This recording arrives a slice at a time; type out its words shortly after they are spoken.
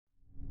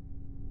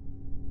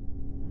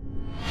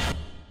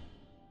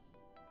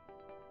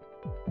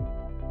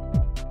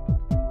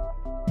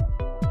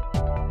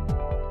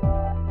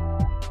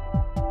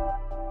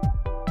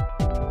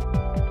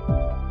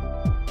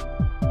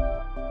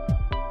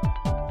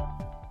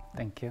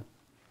Thank you.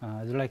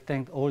 I'd like to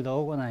thank all the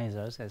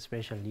organizers,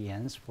 especially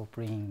Jens, for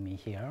bringing me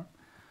here.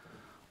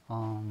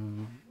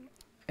 And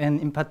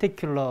in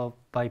particular,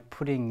 by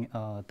putting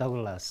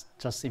Douglas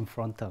just in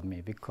front of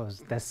me, because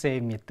that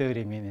saved me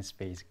 30 minutes,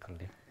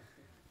 basically.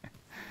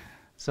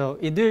 So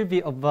it will be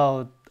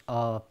about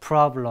a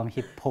problem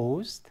he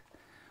posed,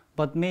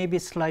 but maybe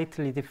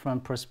slightly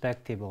different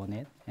perspective on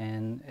it.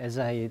 And as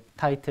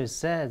title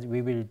says,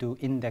 we will do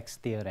index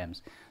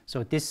theorems.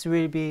 So this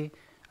will be,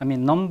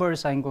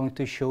 numbers I'm going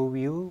to show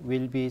you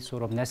will be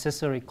sort of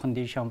necessary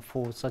condition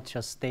for such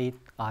a state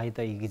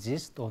either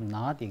exist or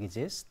not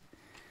exist.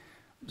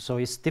 So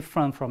it's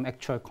different from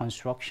actual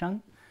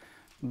construction.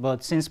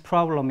 But since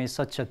problem is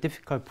such a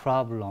difficult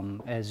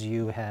problem, as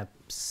you have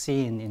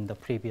seen in the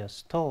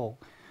previous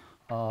talk,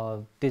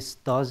 this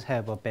does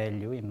have a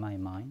value in my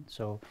mind.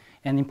 So,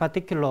 and in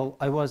particular,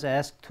 I was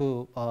asked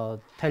to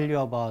tell you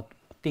about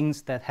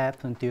things that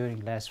happened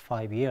during last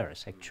 5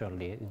 years,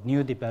 actually,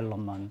 new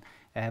development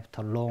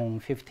after long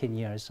 15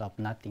 years of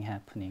nothing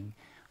happening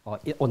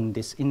on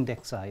this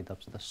index side of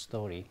the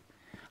story.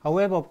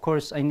 However, of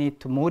course, I need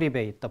to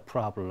motivate the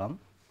problem,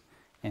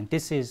 and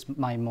this is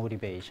my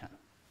motivation.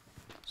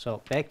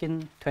 So back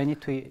in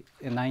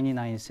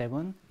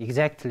 1997,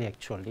 exactly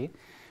actually,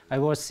 I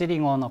was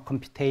sitting on a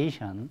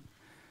computation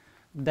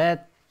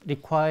that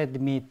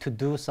required me to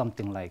do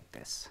something like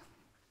this,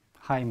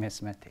 high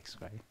mathematics,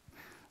 right?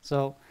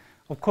 So,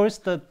 of course,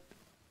 the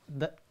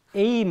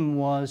aim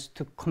was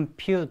to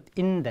compute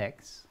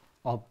index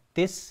of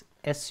this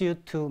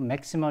SU2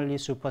 maximally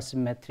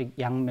supersymmetric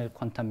Yang-Mills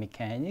quantum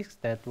mechanics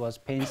that was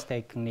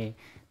painstakingly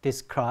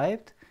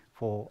described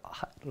for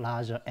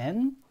larger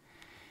n.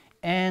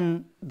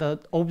 And the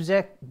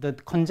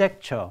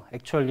conjecture,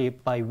 actually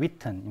by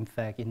Witten, in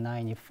fact, in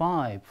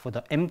 95, for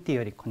the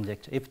M-theory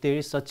conjecture, if there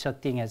is such a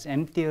thing as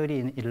M-theory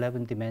in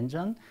 11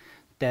 dimension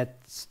that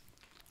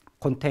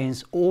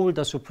contains all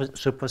the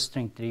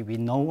superstring theory we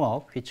know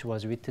of, which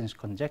was Witten's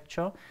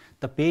conjecture,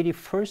 the very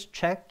first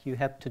check you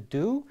have to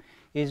do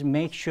is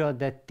make sure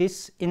that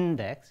this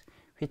index,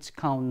 which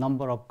count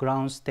number of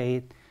ground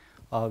state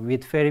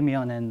with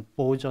fermion and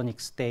bosonic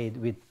state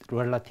with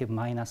relative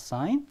minus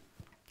sign,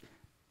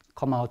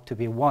 come out to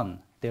be 1.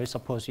 There is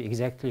supposed to be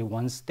exactly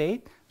one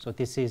state, so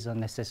this is a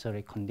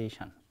necessary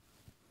condition.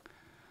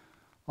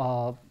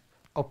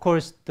 Of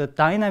course, the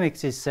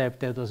dynamics itself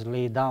that was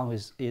laid down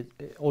is,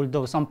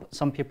 although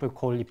some people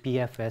call it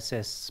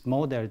BFSS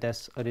model,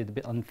 that's a little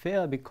bit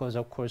unfair because,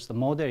 of course, the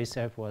model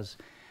itself was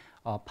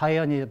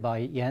pioneered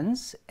by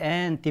Jens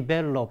and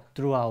developed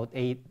throughout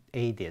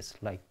IHES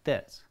like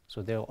this.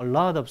 So there are a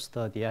lot of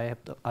study.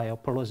 I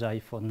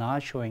apologize for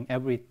not showing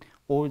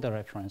all the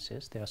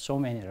references. There are so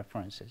many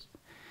references.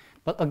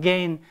 But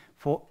again,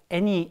 for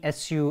any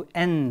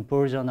SUN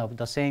version of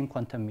the same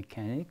quantum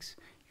mechanics,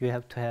 you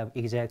have to have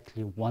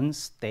exactly one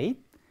state,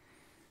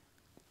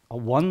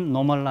 one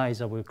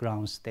normalizable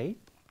ground state.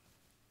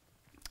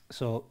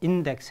 So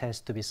index has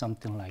to be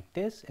something like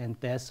this, and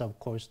that's, of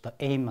course, the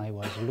aim I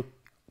was looking.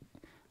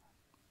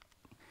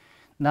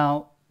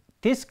 Now,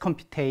 this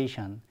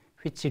computation,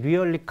 which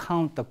really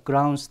count the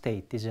ground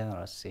state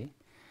degeneracy,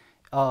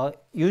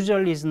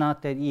 usually is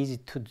not that easy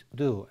to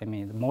do.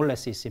 More or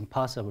less it's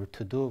impossible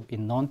to do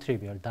in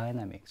non-trivial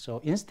dynamics.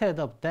 So instead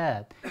of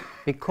that,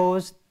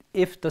 because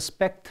if the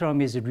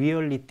spectrum is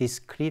really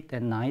discrete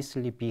and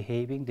nicely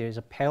behaving, there is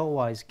a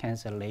pairwise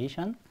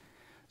cancellation.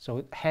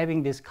 So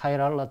having this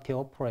chirality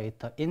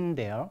operator in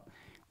there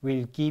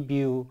will give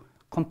you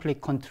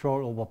complete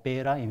control over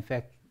beta. In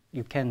fact,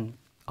 you can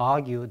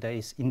argue that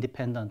it's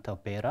independent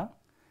of beta.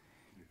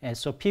 And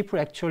so people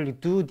actually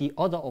do the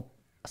other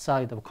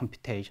side of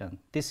computation.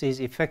 This is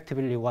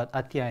effectively what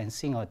Attia and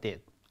Singer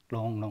did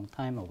long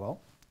time ago.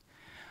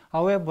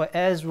 However,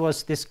 as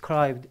was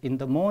described in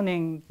the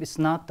morning, it's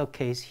not the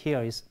case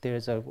here.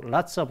 There's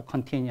lots of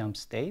continuum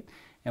state.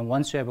 And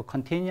once you have a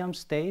continuum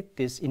state,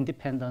 this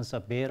independence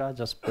of beta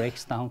just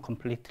breaks down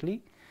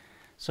completely.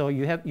 So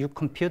you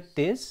compute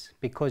this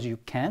because you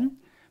can,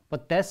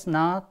 but that's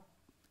not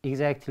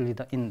exactly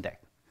the index.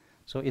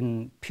 So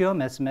in pure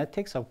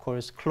mathematics, of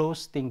course,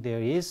 close thing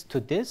there is to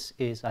this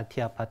is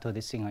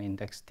Attia-Patodi-Singer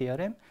index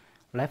theorem.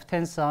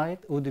 Left-hand side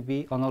would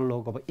be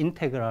analog of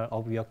integral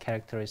of your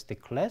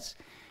characteristic class.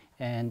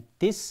 And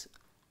this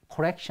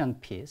correction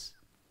piece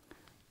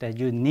that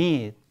you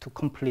need to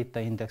complete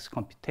the index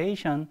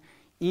computation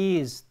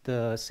is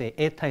the, say,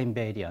 eta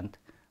invariant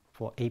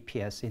for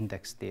APS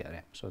index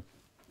theorem. So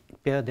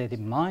bear that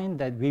in mind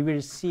that we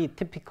will see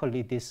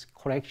typically these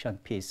correction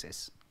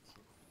pieces.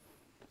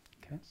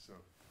 Okay.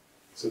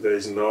 So there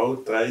is no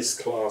trace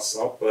class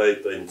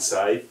operator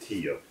inside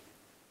here?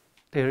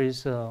 There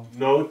is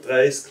no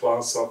trace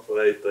class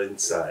operator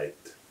inside.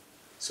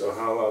 So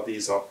how are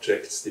these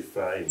objects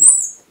defined?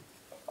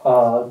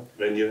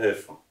 When you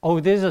have... Oh,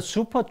 there's a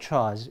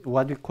supercharge.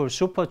 What we call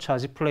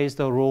supercharge. It plays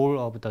the role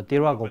of the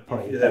Dirac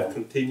operator. If you have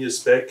continuous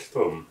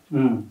spectrum,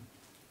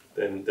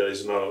 then there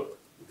is no...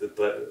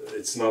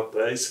 it's not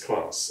trace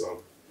class.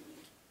 So.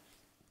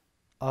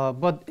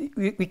 But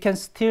we can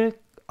still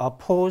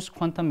pose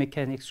quantum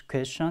mechanics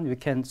question. We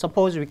can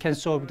suppose we can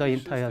solve the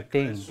entire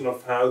thing. It's just a question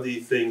of how the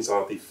things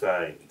are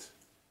defined.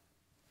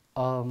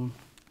 I'm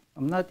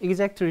not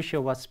exactly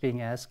sure what's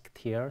being asked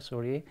here.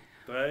 Sorry.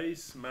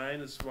 Trace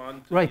minus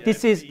 1 to right, the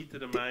this f is e to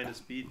the minus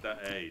beta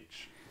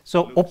h.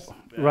 so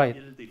right.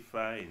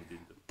 Ill-defined in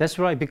the That's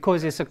right,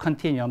 because it's a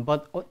continuum.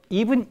 But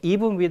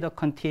even with a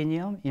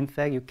continuum, in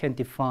fact, you can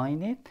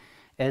define it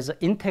as an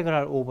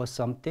integral over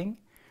something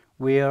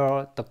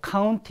where the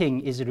counting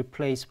is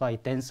replaced by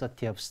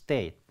density of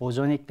state,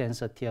 bosonic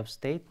density of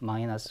state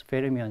minus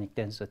fermionic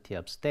density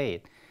of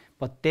state.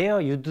 But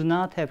there you do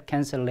not have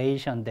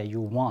cancellation that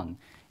you want.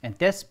 And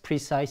that's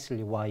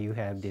precisely why you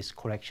have this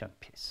correction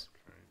piece.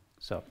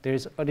 So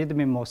there's a little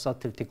bit more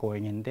subtlety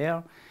going in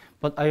there.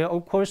 But I,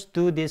 of course,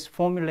 do this,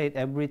 formulate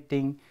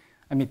everything.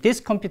 I mean, this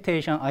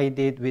computation I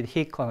did with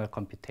heat kernel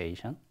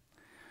computation.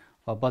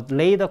 But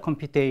later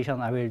computation,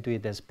 I will do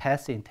it as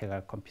path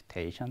integral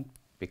computation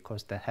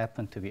because that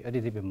happened to be a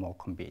little bit more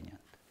convenient.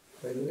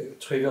 A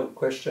trivial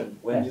question.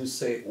 When you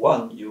say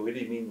 1, you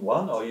really mean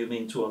 1 or you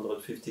mean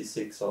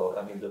 256? Or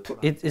I mean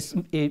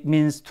it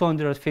means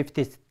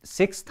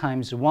 256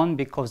 times 1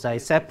 because I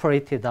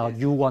separated out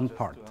U1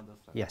 part.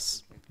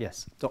 Yes,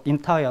 yes. The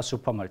entire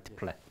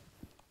supermultiplet.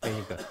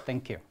 Very good.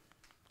 Thank you.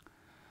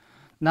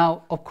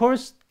 Now, of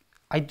course,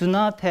 I do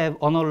not have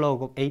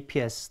analog of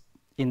APS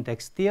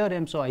index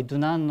theorem, so I do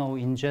not know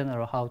in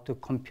general how to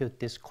compute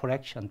this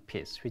correction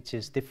piece, which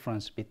is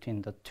difference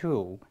between the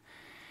two.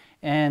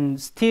 And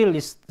still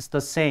it's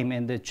the same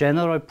in the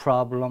general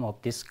problem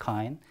of this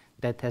kind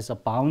that has a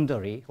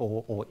boundary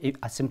or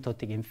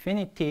asymptotic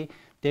infinity.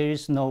 There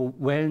is no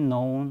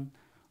well-known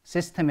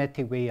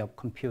systematic way of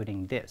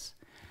computing this.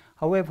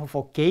 However,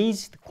 for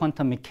gauged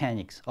quantum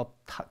mechanics of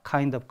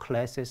kind of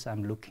classes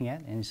I'm looking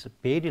at, and it's a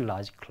very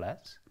large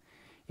class,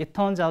 it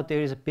turns out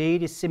there is a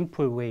very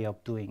simple way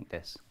of doing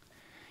this.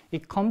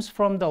 It comes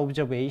from the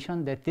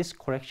observation that this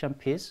correction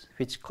piece,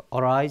 which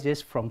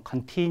arises from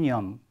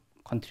continuum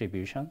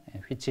contribution,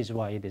 which is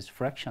why it is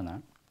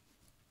fractional,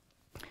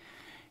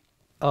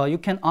 you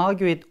can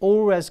argue it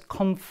always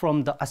comes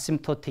from the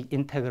asymptotic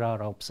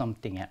integral of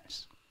something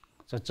else.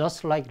 So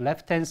just like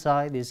left-hand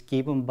side is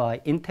given by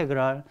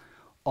integral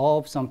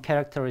of some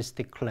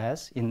characteristic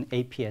class in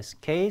APS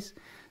case,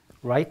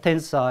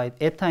 right-hand side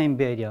eta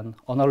invariant,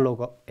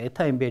 analog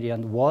eta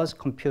invariant was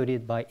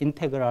computed by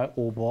integral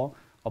over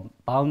a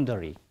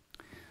boundary.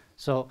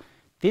 So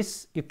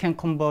this you can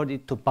convert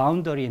it to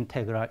boundary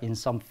integral in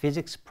some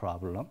physics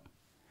problem.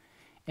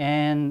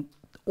 And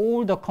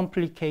all the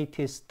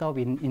complicated stuff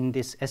in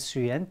this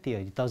SUN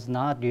theory does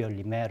not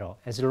really matter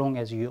as long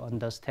as you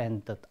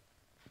understand the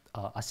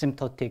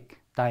asymptotic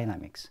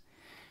dynamics.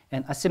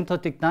 And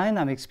asymptotic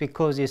dynamics,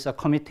 because it's a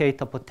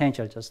commutator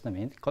potential, just a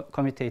minute,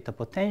 commutator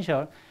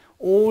potential,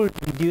 all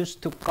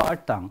reduced to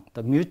Cartan,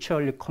 the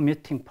mutually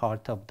commuting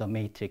part of the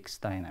matrix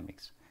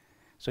dynamics.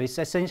 So it's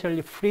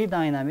essentially free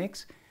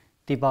dynamics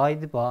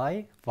divided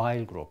by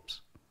Weyl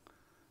groups.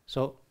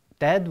 So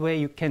that way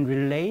you can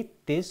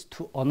relate this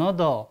to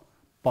another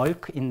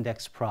bulk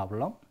index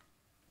problem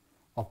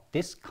of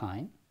this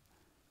kind,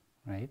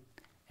 right?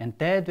 And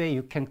that way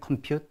you can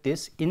compute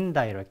this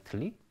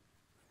indirectly.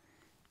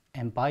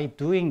 And by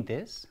doing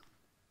this,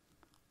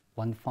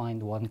 one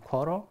find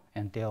 1/4,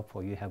 and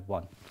therefore you have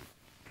 1.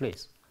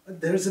 Please.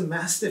 There is a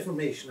mass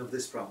deformation of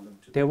this problem.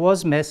 There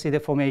was mass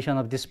deformation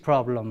of this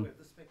problem.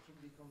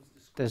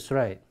 That's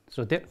right.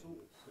 So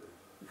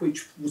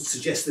which would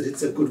suggest that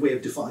it's a good way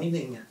of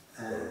defining.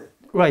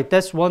 Right,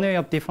 that's one way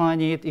of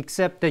defining it,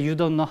 except that you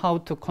don't know how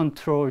to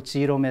control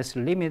zero mass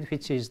limit,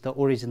 which is the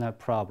original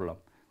problem.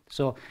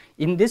 So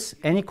in this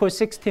n equals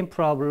 16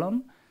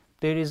 problem,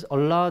 there is a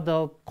lot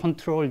of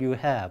control you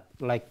have,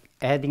 like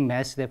adding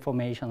mass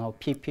deformation of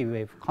PP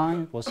wave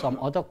kind or some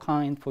other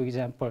kind, for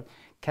example,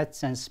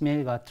 Katz and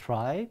Smilga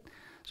tried.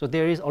 So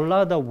there is a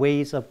lot of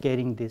ways of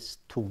getting this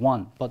to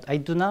 1, but I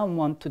do not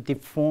want to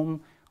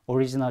deform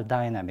original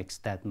dynamics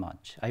that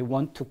much. I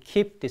want to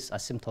keep this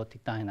asymptotic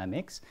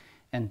dynamics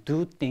and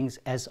do things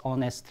as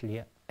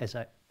honestly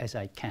as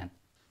I can.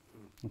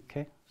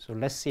 Okay, so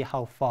let's see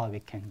how far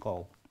we can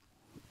go.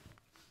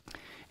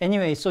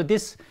 Anyway, so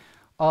this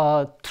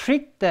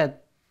trick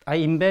that I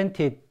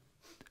invented,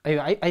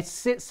 I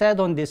sat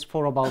on this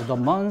for about a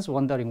month,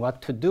 wondering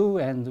what to do,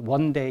 and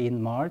one day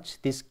in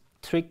March, this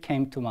trick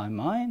came to my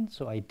mind,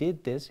 so I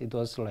did this. It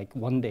was like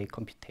one-day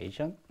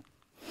computation.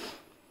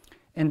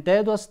 And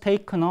that was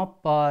taken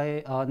up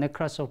by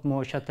Nekrasov,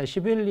 Moore,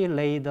 Shatashvili.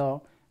 Later,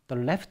 the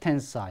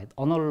left-hand side,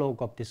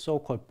 analog of the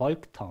so-called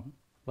bulk term,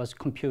 was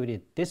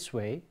computed this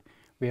way,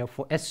 where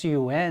for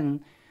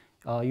SUN,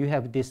 you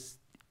have this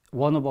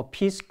 1 over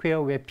p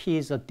squared, where p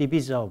is a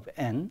divisor of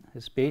n.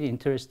 It's a very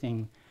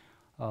interesting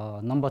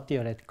number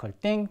theoretical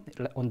thing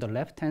on the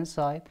left-hand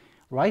side.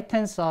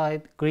 Right-hand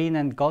side, Green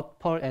and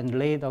Gottper and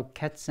later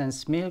Katz and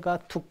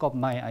Smilga took up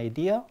my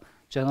idea,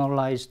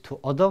 generalized to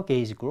other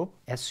gauge group,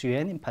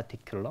 SUN in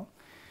particular,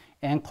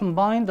 and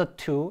combined the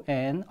two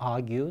and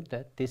argued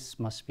that this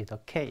must be the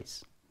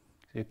case.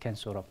 You can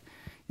sort of,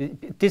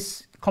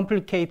 this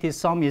complicated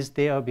sum is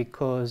there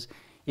because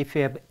if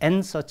you have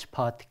n such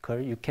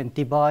particles, you can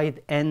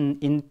divide n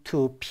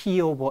into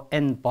p over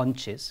n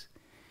bunches.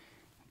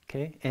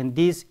 Okay, and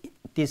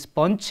these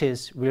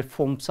bunches will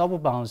form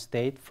subbound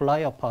state, fly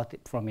apart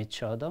from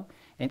each other,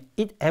 and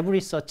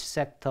every such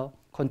sector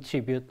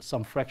contributes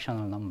some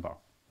fractional number.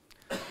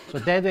 So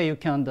that way you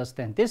can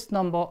understand this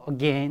number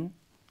again,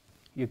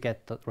 you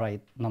get the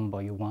right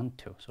number you want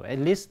to. So at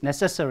least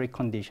necessary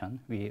condition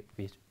we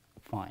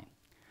find.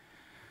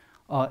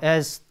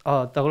 As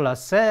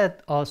Douglas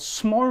said, a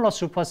smaller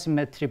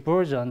supersymmetry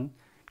version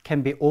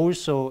can be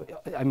also,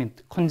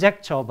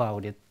 conjecture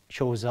about it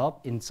shows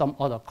up in some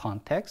other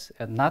context,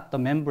 not the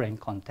membrane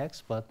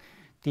context, but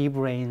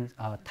D-brane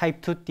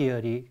type 2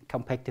 theory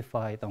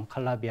compactified on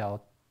Calabi-Yau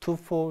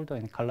twofold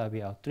and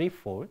Calabi-Yau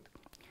threefold.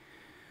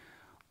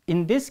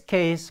 In this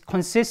case,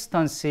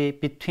 consistency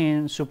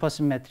between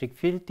supersymmetric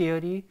field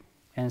theory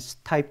and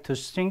type 2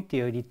 string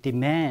theory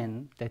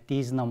demand that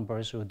these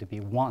numbers would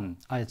be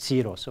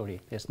 0, sorry.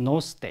 There's no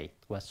state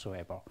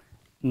whatsoever,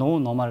 no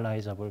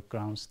normalizable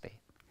ground state.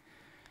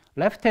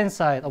 Left-hand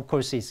side, of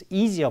course, is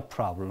easier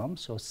problem.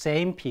 So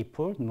same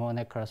people,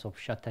 Muonekras,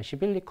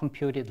 Shatashvili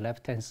computed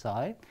left-hand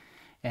side.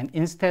 And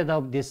instead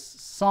of this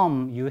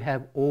sum, you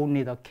have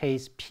only the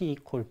case p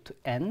equal to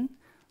n,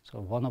 so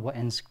 1 over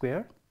n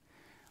squared.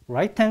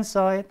 Right-hand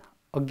side,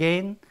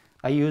 again,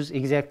 I use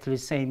exactly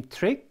same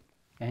trick,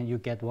 and you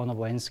get 1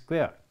 over n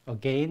squared,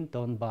 again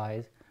done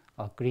by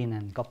Green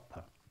and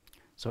Gupper.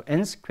 So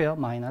n squared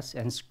minus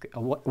n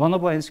squared, 1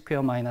 over n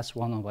squared minus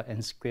 1 over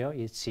n squared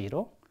is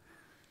 0.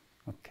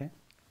 Okay.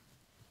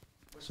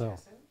 So,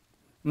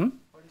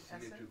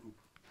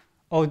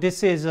 oh,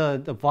 this is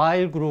the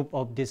Weil group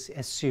of this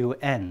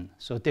SUN.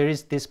 So there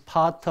is this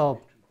part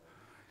of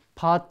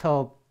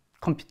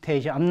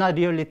computation. I'm not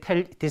really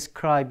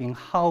describing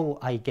how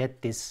I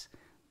get this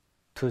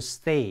to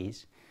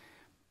stage,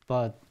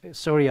 but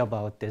sorry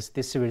about this.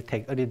 This will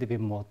take a little bit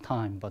more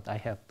time, but I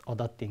have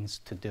other things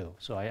to do.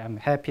 So I am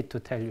happy to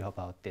tell you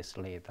about this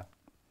later.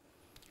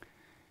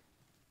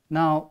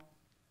 Now,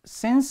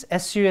 since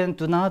SUN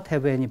do not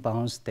have any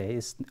bound state,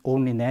 it's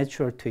only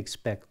natural to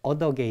expect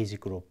other gauge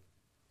group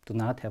do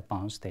not have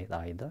bound state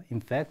either. In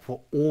fact, for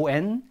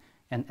ON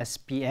and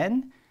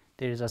SPN,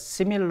 there is a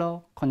similar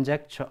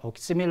conjecture or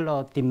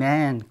similar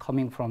demand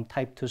coming from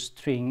type 2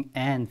 string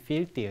and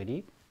field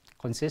theory,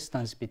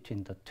 consistency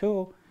between the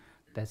two,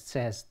 that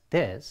says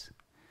this.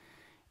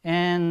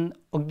 And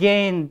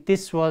again,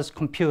 this was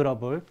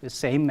computable, the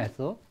same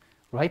method.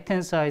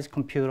 Right-hand side is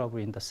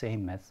computable in the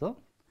same method.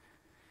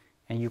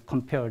 And you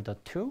compare the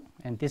two,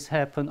 and this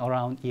happened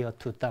around year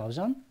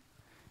 2000,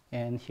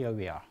 and here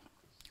we are.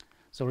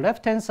 So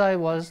left-hand side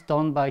was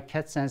done by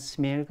Katz and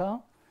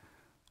Smilga,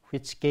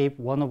 which gave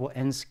 1 over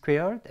n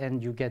squared,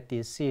 and you get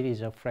this series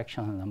of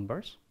fractional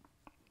numbers.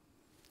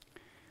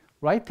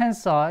 Right-hand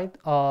side,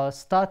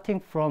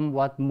 starting from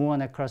what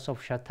Muonekras of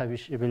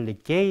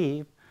Shatashvili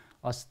gave,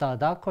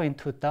 Stardako in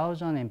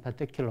 2000, in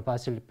particular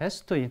Vasily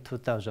Pesto in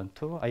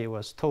 2002. I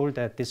was told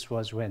that this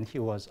was when he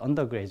was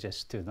undergraduate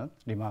student,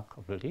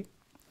 remarkably.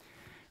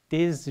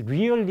 This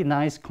really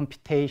nice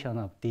computation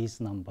of these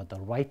numbers, the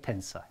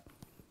right-hand side,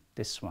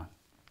 this one.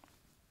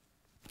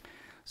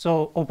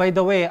 So, oh, by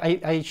the way,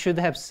 I should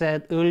have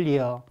said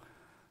earlier,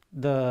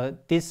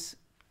 this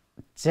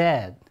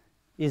Z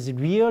is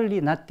really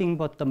nothing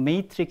but the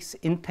matrix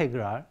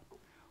integral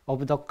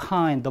of the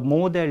kind. The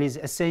model is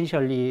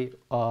essentially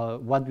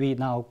what we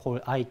now call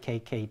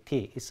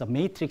IKKT. It's a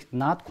matrix,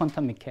 not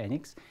quantum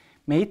mechanics,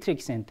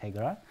 matrix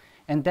integral.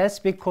 And that's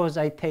because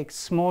I take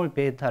small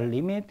beta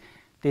limit.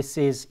 This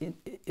is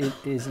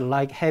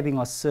like having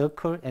a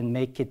circle and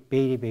make it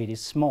very, very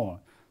small.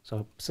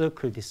 So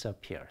circle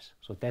disappears.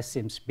 So that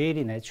seems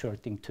very natural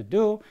thing to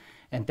do.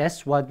 And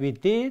that's what we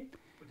did.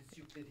 But it's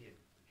Euclidean.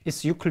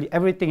 It's Euclidean.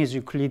 Everything is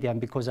Euclidean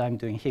because I'm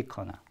doing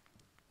Hikona.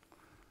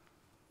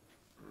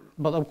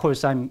 But of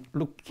course, I'm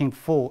looking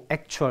for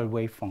actual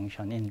wave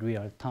function in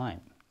real time.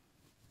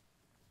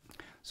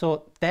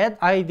 So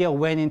that idea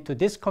went into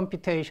this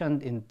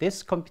computation, in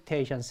this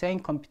computation, same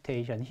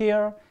computation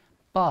here,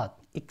 but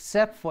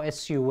except for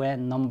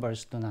SUN,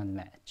 numbers do not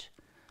match.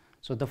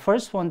 So the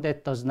first one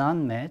that does not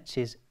match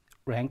is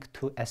rank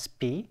 2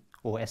 SP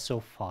or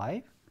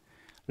SO5.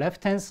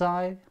 Left-hand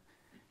side,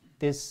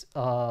 this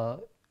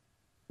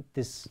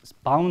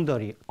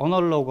boundary,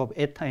 analog of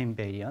eta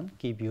invariant,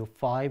 give you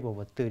 5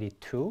 over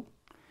 32.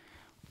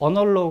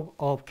 Analog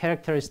of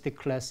characteristic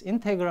class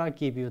integral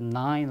give you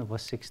 9 over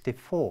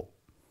 64.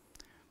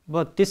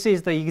 But this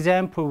is the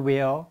example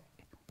where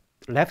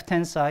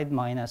left-hand side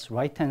minus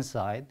right-hand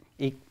side,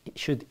 it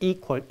should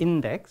equal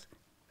index,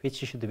 which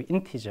should be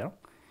integer,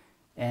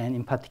 and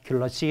in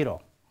particular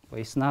 0, but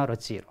it's not a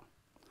 0.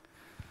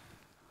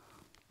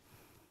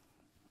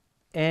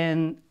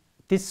 And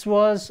this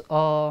was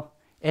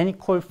n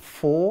equal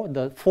 4,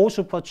 the 4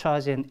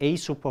 supercharged and A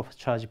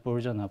supercharged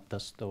version of the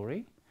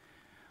story.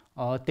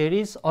 There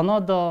is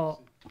another,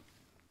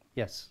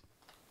 yes?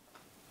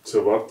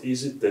 So what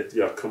is it that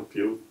you are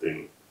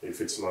computing if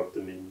it's not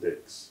an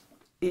index?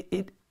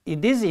 It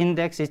is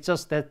index, it's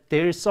just that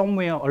there is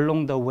somewhere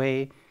along the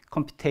way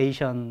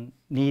computation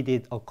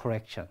needed a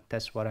correction.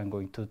 That's what I'm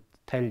going to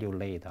tell you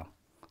later.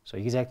 So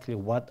exactly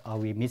what are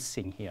we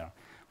missing here?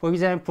 For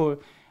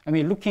example, I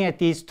mean, looking at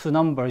these two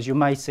numbers, you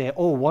might say,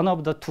 oh, one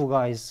of the two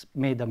guys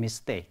made a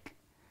mistake.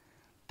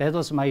 That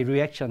was my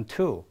reaction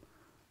too.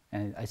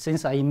 And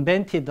since I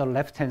invented the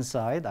left-hand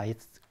side, I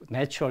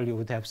naturally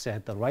would have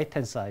said the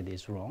right-hand side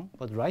is wrong.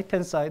 But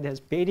right-hand side has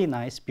very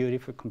nice,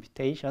 beautiful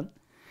computation.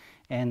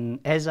 And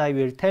as I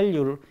will tell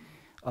you,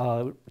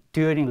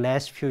 during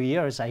last few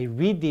years, I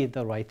redid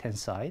the right-hand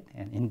side.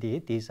 And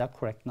indeed, these are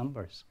correct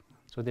numbers.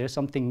 So there's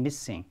something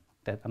missing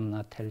that I'm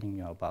not telling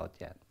you about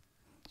yet.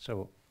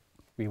 So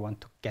we want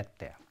to get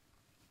there.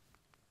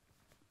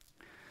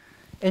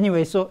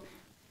 Anyway, so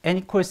n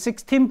equals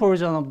 16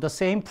 version of the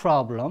same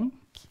problem,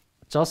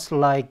 just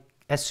like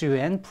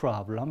SUN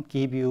problem,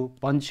 give you a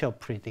bunch of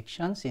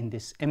predictions in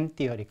this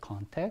M-theory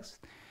context.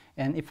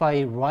 And if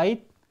I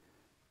write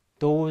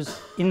those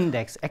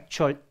index,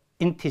 actual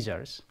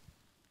integers,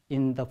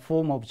 in the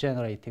form of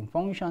generating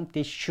function,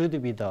 this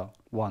should be the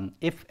one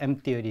if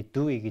M-theory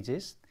do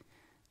exist,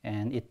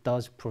 and it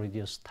does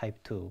produce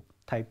type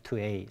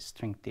 2A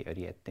string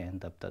theory at the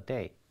end of the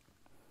day.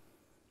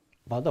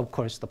 But of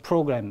course, the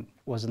program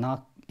is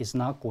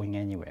not going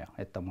anywhere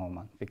at the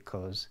moment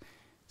because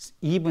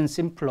even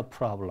simpler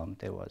problem,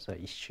 there was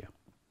an issue.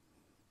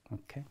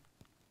 Okay.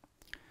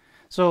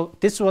 So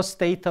this was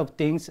state of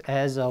things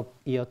as of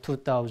year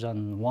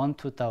 2001,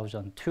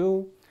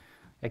 2002.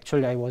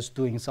 Actually, I was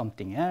doing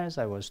something else.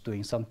 I was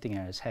doing something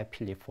else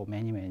happily for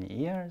many, many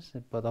years.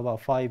 But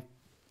about 5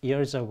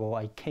 years ago,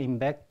 I came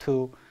back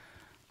to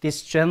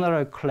this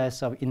general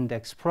class of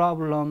index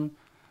problem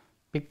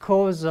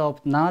because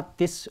of not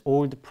this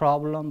old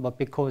problem, but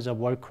because of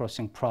word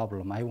crossing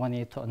problem. I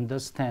wanted to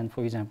understand,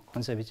 for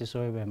example,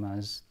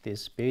 Theorems,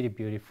 this very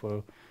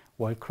beautiful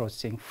word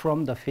crossing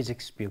from the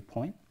physics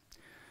viewpoint.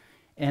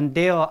 And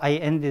there I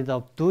ended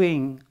up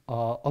doing,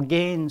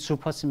 again,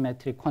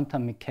 supersymmetric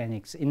quantum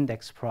mechanics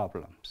index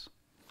problems.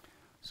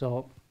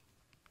 So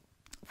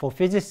for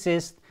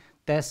physicists,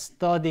 that's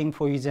studying,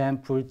 for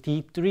example,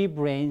 D3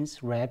 branes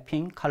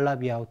wrapping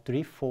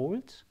Calabi-Yau-3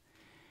 folds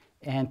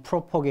and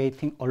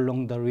propagating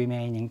along the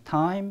remaining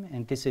time.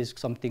 And this is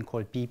something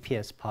called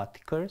BPS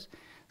particles.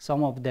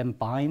 Some of them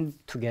bind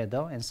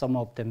together, and some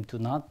of them do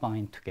not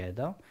bind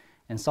together.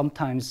 And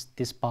sometimes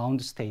this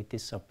bound state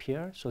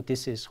disappears. So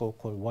this is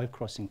so-called word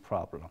crossing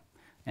problem.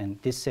 And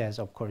this has,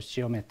 of course,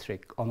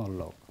 geometric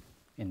analog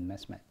in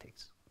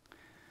mathematics.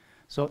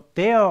 So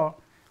there,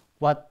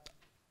 what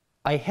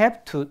I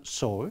have to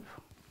solve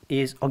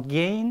is,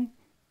 again,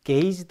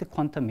 gauged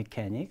quantum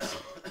mechanics,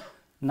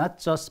 not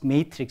just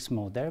matrix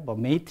model, but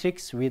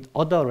matrix with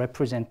other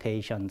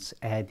representations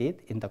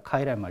added in the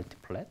chiral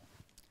multiplet.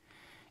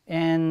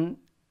 And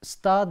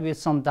start with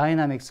some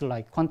dynamics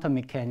like quantum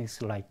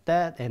mechanics like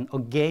that, and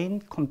again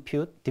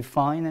compute,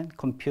 define and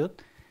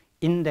compute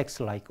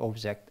index-like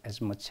object as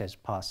much as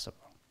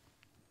possible.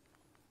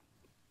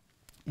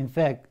 In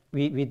fact,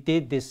 we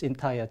did this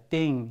entire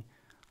thing.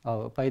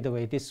 By the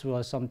way, this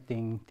was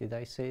something, did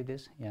I say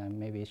this? Yeah,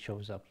 maybe it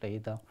shows up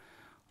later.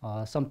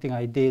 Something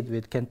I did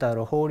with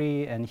Kentaro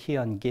Hori and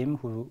Hyun Kim,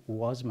 who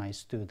was my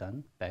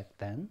student back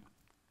then.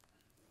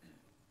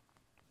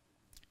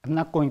 I'm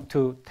not going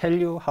to tell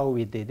you how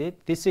we did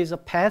it. This is a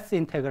path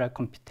integral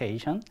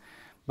computation,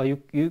 but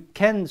you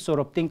can sort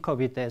of think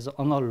of it as an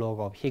analog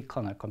of heat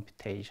kernel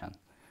computation.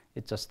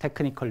 It's just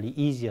technically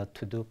easier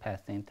to do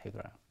path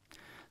integral.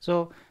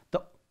 So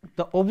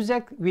the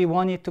object we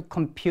wanted to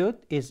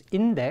compute is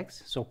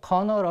index, so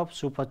kernel of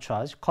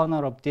supercharge,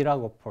 kernel of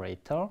Dirac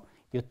operator.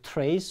 You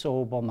trace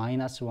over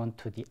 -1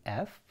 to the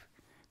f.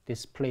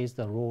 This plays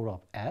the role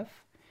of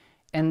f.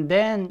 And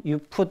then you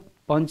put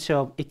bunch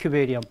of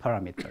equilibrium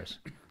parameters.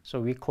 So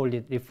we call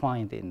it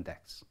refined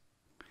index.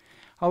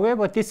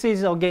 However, this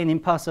is, again,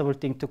 impossible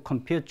thing to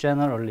compute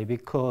generally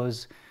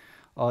because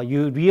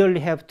you really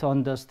have to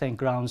understand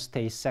ground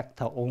state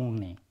sector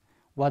only.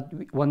 What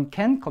one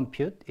can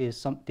compute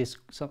is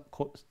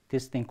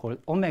this thing called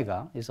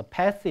omega, is a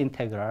path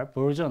integral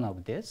version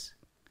of this,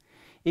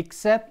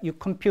 except you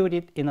compute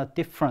it in a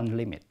different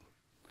limit.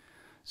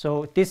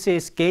 So this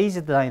is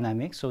gauge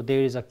dynamics, so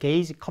there is a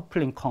gauge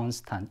coupling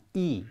constant,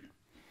 E.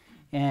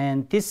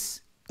 And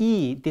this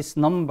E, this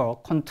number,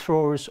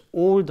 controls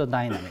all the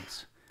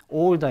dynamics,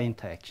 all the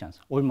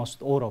interactions,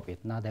 almost all of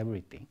it, not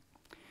everything.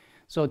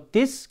 So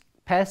this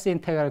path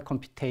integral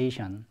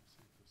computation,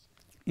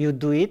 you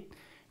do it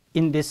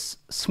in this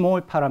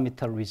small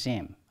parameter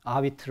regime,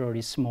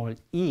 arbitrarily small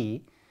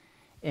e,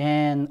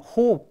 and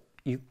hope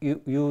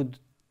you'd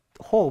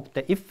hope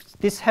that if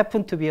this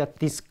happened to be a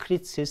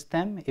discrete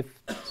system, if,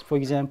 for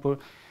example,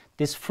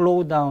 this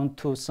flow down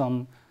to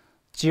some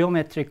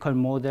geometrical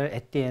model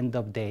at the end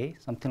of day,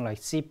 something like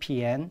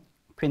CPN,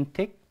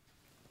 quintic,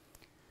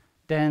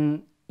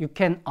 then you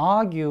can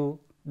argue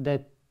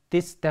that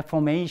this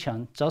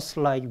deformation, just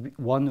like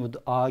one would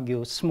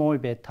argue small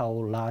beta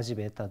or large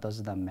beta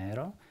does not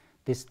matter,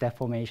 this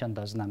deformation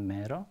does not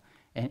matter.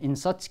 And in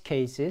such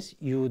cases,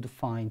 you would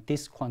find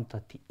this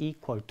quantity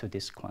equal to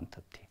this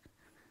quantity.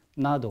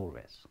 Not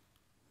always.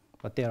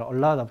 but there are a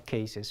lot of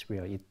cases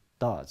where it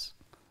does.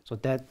 So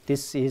that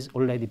this is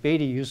already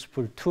very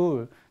useful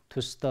tool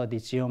to study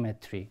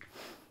geometry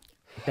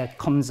that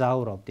comes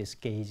out of this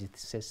gauged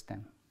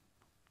system.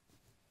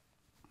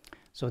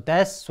 So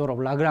that's sort of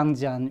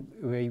Lagrangian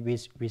way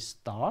we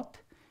start,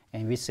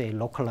 and we say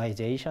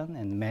localization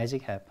and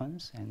magic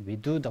happens, and we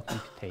do the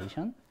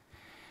computation.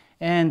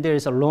 And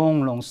there's a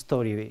long, long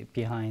story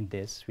behind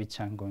this, which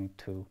I'm going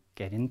to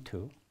get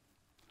into.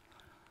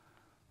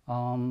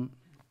 You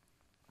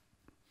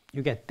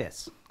get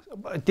this.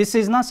 But this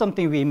is not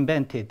something we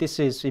invented. This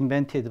is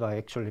invented by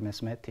actually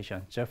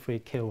mathematician Jeffrey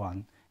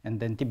Kirwan, and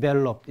then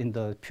developed in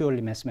the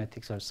purely mathematical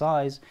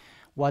exercise.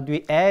 What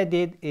we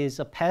added is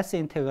a path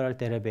integral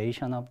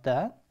derivation of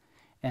that,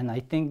 and I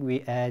think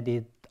we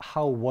added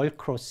how wall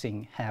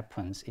crossing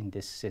happens in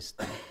this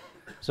system.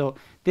 So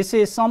this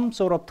is some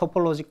sort of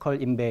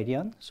topological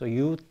invariant. So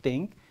you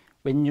think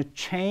when you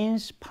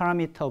change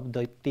parameter of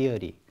the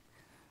theory,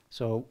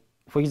 so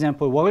for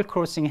example, wall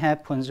crossing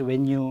happens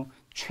when you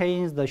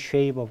change the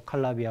shape of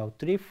Calabi-Yau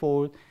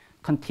threefold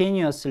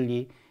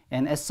continuously,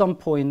 and at some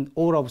point,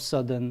 all of a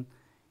sudden,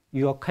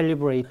 your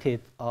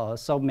calibrated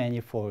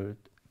submanifold,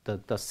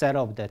 the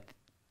setup that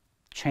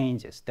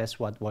changes. That's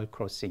what wall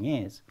crossing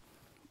is.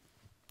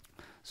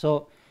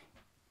 So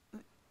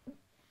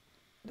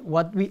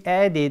what we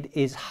added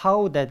is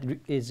how that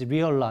is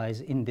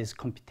realized in this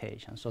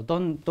computation. So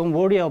don't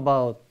worry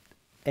about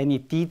any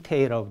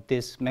detail of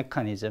this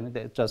mechanism.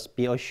 Just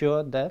be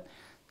assured that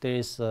there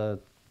is a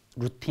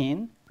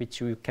routine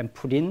which you can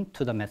put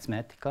into the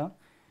Mathematica,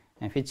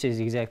 and which is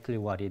exactly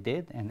what it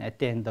did. And at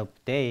the end of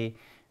the day,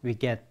 we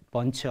get a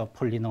bunch of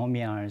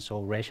polynomials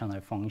or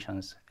rational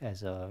functions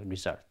as a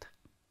result.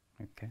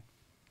 Okay.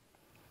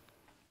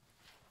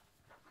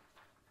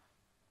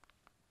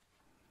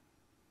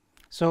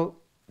 So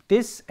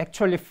this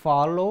actually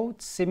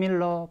followed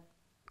similar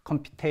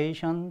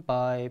computation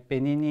by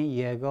Benini,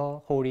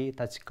 Yeager, Hori,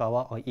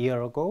 Tachikawa a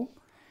year ago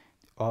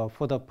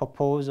for the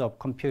purpose of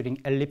computing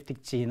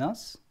elliptic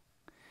genus.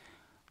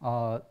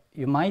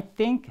 You might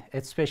think,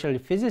 especially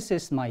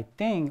physicists might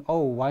think,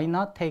 oh, why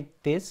not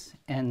take this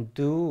and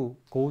go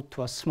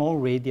to a small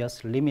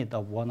radius limit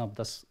of one of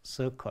the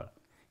circle,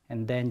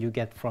 and then you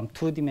get from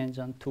 2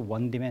 dimension to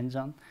 1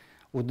 dimension.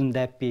 Wouldn't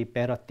that be a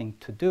better thing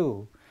to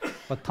do?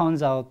 But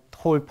turns out the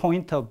whole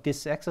point of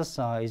this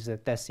exercise is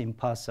that that's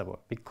impossible,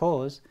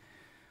 because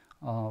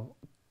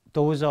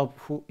those of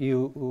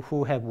you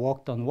who have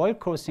worked on wall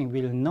crossing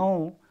will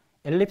know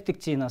elliptic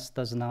genus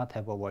does not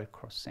have a wall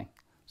crossing.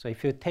 So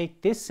if you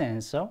take this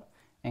answer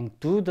and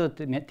do the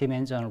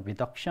dimensional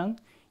reduction,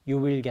 you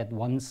will get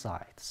one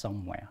side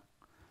somewhere,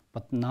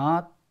 but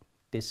not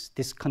this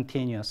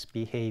discontinuous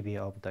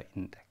behavior of the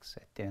index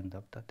at the end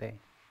of the day.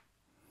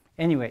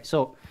 Anyway,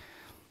 so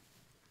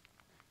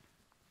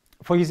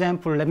for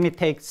example, let me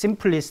take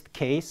simplest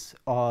case,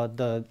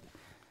 the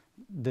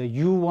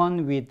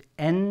U1 with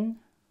n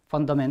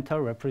fundamental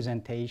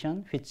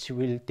representation, which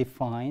will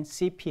define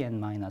Cpn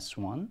minus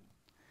 1.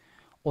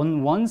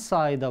 On one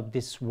side of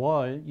this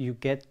wall, you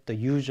get the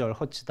usual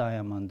Hodge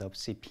diamond of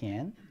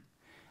Cpn.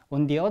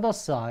 On the other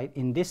side,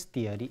 in this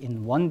theory,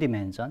 in 1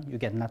 dimension, you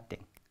get nothing.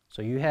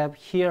 So you have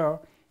here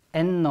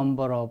n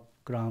number of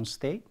ground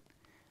state.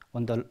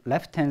 On the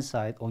left-hand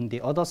side, on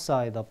the other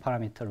side of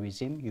parameter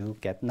regime, you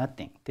get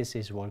nothing. This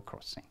is wall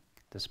crossing,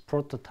 this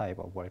prototype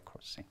of wall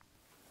crossing.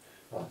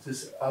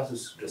 This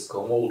is just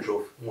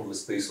cohomology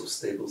space of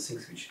stable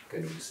things which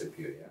can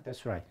disappear. Yeah?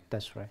 That's right.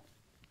 That's right.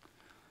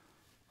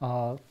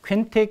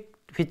 Quintic,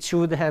 which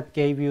would have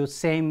gave you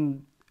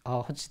same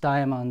Hodge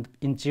diamond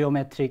in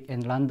geometric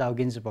and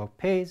Landau-Ginzburg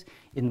phase,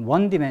 in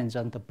 1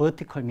 dimension, the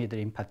vertical middle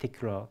in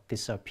particular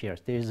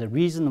disappears. There is a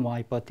reason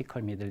why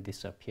vertical middle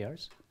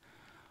disappears.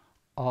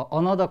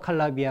 Another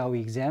Calabi-Yau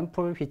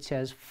example, which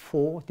has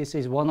 4. This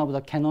is one of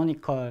the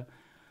canonical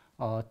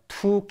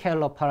 2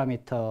 scalar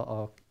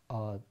parameter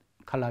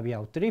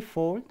Calabi-Yau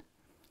threefold,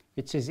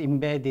 which is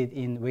embedded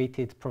in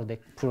weighted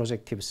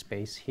projective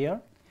space here.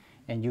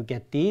 And you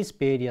get these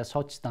various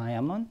Hodge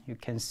diamond. You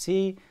can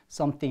see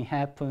something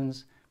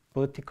happens,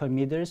 vertical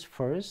middles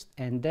first,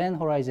 and then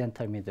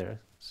horizontal middles,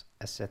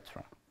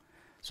 etc.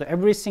 So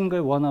every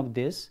single one of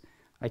these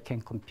I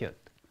can compute.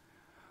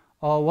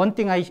 One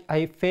thing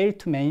I failed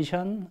to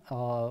mention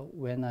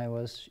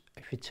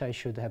which I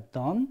should have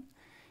done,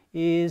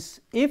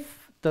 is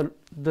if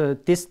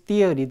this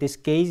theory, this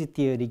gauge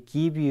theory,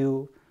 give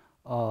you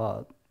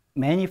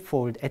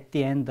manifold at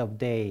the end of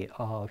the day,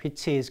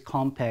 which is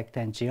compact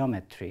and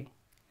geometry,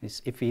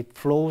 if it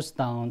flows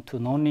down to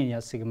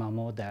nonlinear sigma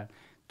model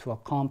to a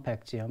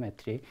compact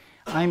geometry,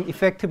 I'm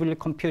effectively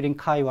computing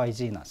chi-y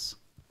genus.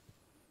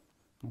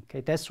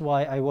 Okay, that's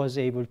why I was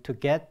able to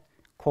get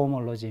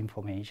cohomology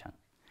information.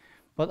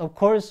 But of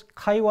course,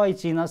 chi-y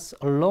genus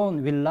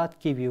alone will not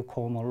give you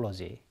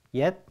cohomology.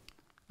 Yet,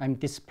 I'm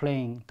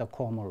displaying the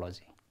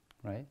cohomology,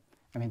 right?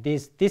 I mean,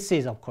 this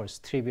is, of course,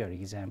 trivial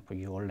example.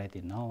 You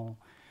already know.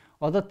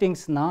 Other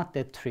things not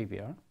that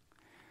trivial.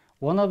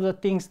 One of the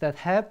things that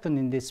happen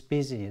in this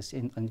business,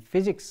 on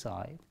physics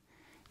side,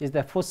 is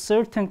that for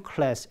certain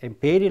class, a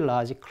very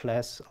large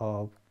class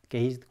of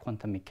gauged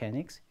quantum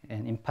mechanics,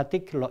 and in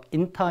particular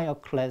entire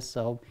class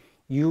of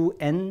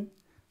UN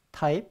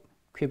type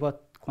quiver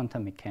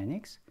quantum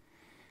mechanics,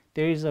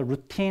 there is a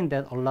routine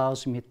that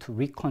allows me to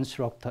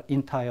reconstruct the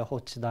entire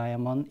Hodge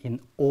diamond in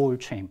all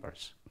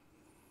chambers.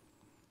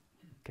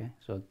 Okay,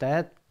 so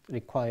that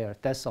requires,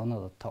 that's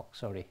another talk,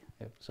 sorry.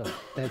 So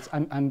that's,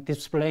 I'm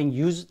displaying,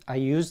 I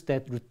use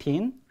that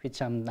routine,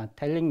 which I'm not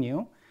telling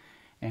you,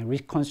 and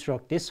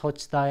reconstruct this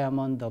Hodge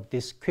diamond of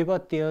this quiver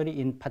theory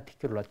in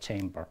particular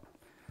chamber.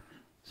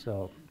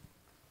 So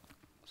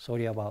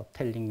sorry about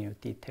telling you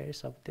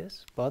details of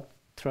this, but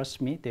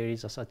trust me, there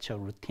is such a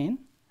routine.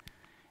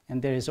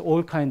 And there is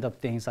all kinds of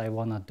things I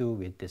want to do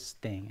with this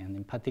thing. And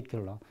in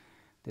particular,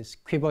 this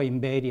quiver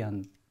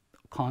invariant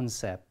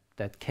concept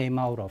that came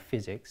out of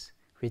physics,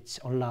 which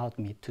allowed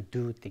me to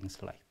do things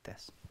like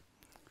this.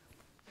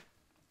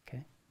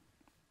 Okay.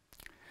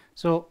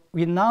 So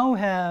we now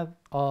have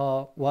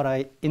what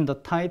I, in the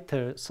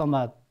title,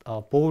 somewhat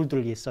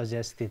boldly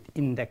suggested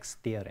index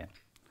theorem.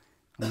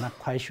 I'm not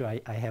quite sure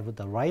I have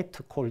the right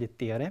to call it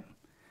theorem.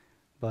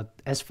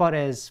 But as far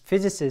as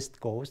physicist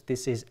goes,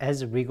 this is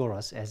as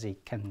rigorous as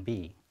it can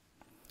be.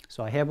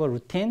 So I have a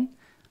routine.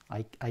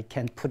 I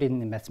can put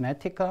in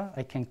Mathematica.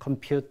 I can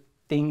compute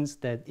things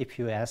that if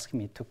you ask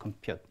me to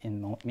compute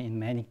in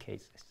many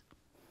cases.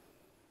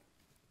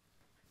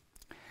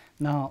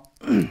 Now,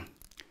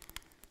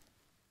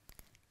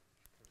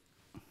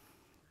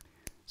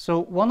 so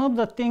one of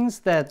the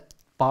things that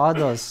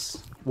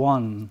bothers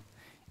one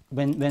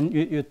when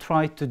you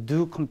try to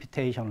do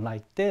computation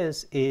like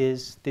this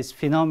is this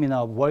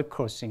phenomena of word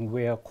crossing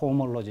where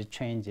cohomology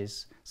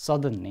changes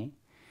suddenly.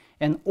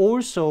 And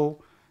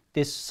also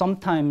this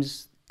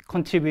sometimes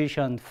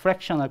contribution,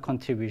 fractional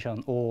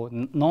contribution or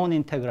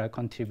non-integral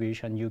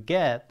contribution you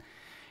get.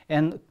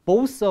 And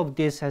both of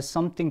this has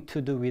something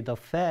to do with the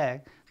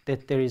fact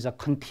that there is a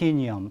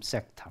continuum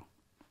sector,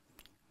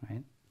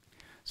 right?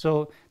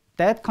 So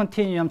that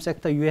continuum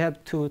sector, you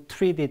have to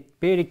treat it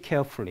very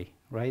carefully.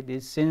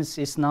 Right? Since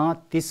it's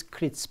not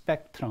discrete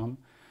spectrum,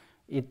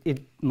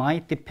 it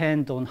might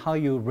depend on how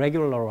you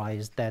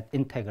regularize that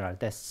integral,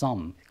 that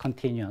sum,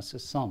 continuous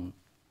sum.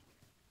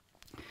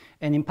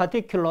 And in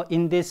particular,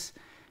 in these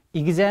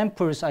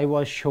examples I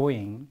was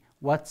showing,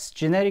 what's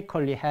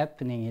generically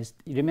happening is,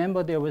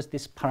 remember there was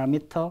this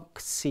parameter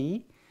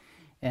C,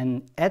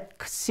 and at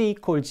C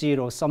equals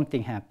 0,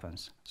 something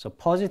happens. So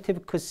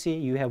positive C,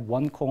 you have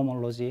one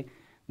cohomology,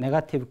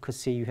 negative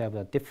C, you have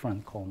a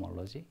different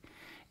cohomology.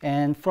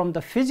 And from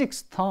the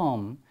physics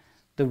term,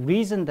 the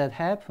reason that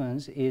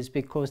happens is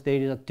because there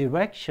is a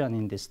direction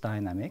in this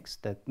dynamics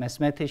that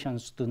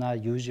mathematicians do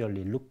not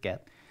usually look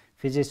at.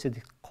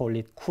 Physicists call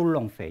it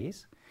Coulomb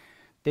phase.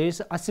 There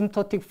is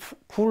asymptotic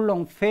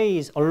Coulomb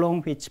phase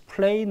along which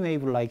plane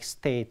wave-like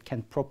state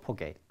can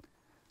propagate.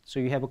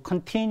 So you have a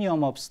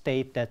continuum of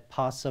state that's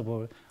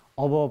possible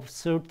above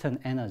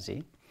certain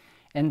energy.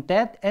 And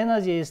that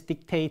energy is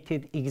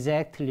dictated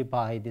exactly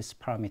by this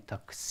parameter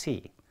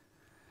C.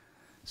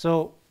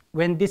 So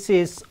when this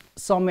is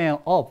somewhere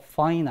up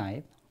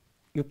finite,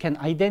 you can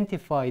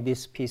identify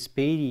this piece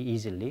very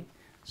easily.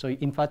 So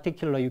in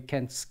particular, you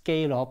can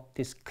scale up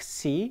this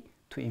C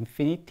to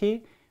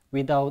infinity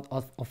without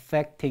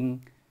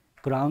affecting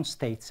ground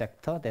state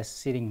sector that's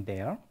sitting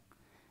there.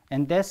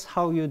 And that's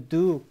how you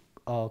do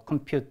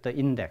compute the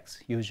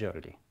index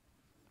usually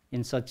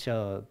in such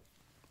a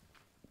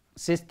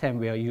system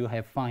where you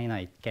have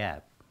finite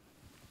gap.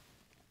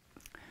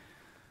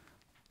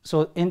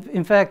 So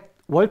in fact,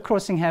 word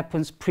crossing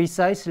happens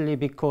precisely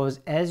because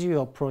as you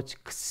approach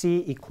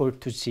C equal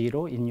to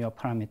 0 in your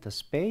parameter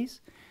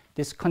space,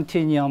 this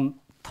continuum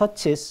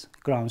touches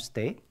ground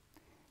state.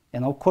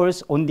 And of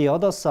course, on the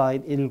other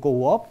side, it'll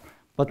go up,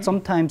 but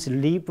sometimes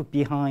leave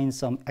behind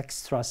some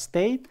extra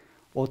state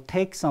or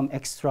take some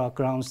extra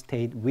ground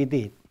state with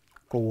it,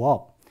 go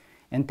up.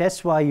 And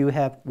that's why you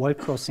have word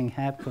crossing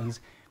happens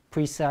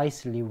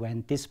precisely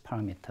when this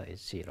parameter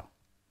is 0.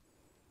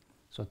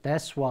 So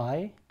that's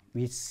why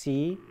we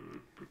see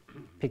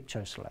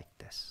pictures like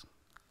this.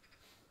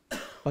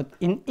 But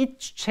in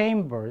each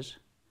chambers,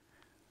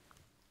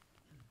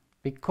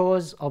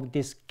 because of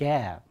this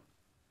gap,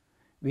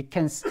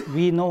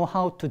 we know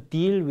how to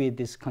deal with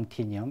this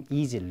continuum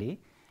easily,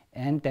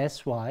 and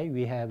that's why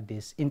we have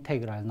these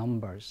integral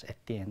numbers at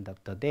the end of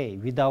the day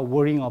without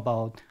worrying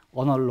about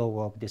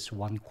analog of this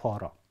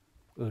 1/4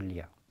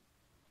 earlier.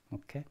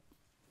 Okay?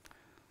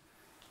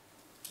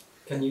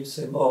 Can you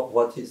say more?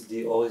 What is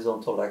the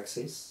horizontal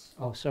axis?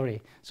 Oh,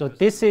 sorry. So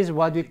this is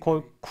what we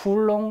call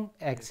Coulomb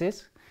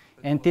axis,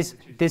 and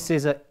this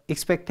is an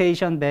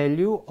expectation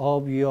value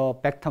of your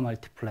vector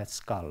multiplet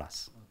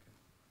scalars.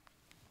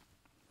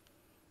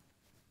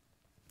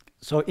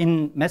 So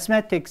in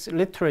mathematics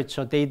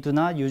literature, they do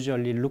not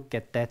usually look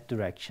at that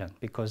direction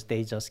because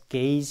they just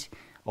gaze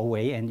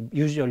away, and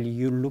usually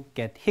you look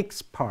at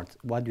Higgs part,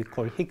 what we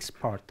call Higgs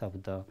part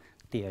of the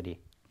theory.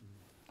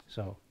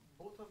 So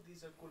both of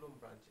these are Coulomb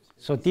branches.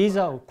 So these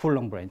are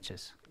Coulomb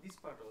branches. This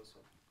part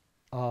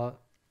also.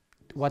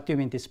 What do you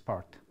mean this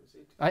part?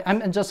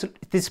 I'm just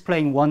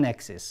displaying one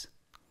axis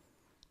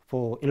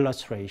for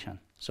illustration.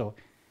 So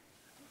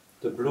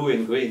the blue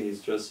and green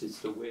is just it's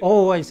the wave.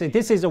 oh, I see.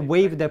 This is a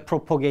wave that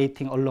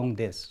propagating along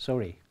this.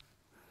 Sorry.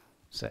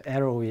 So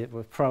arrow,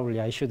 probably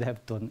I should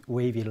have done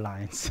wavy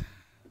lines.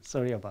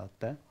 Sorry about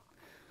that.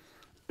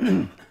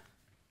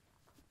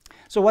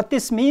 So what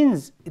this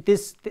means,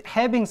 this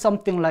having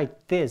something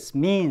like this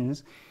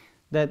means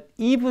that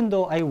even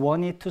though I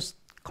wanted to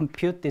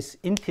compute these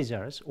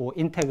integers or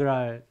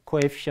integral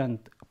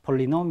coefficient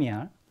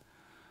polynomial,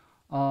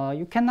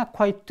 you cannot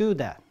quite do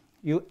that.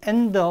 You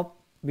end up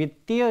with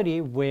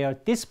theory where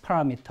this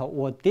parameter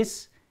or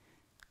this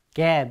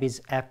gap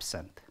is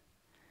absent.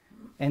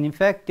 And in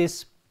fact,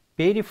 this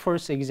very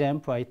first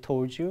example I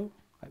told you,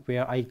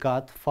 where I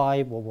got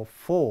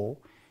 5/4,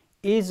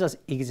 is an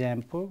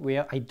example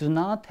where I do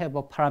not have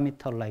a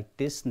parameter like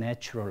this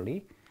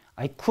naturally.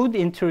 I could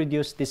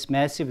introduce this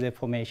massive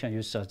deformation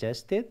you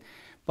suggested,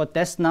 but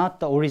that's not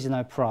the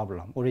original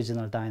problem,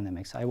 original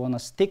dynamics. I want to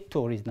stick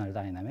to original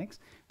dynamics.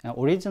 And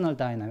original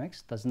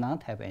dynamics does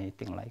not have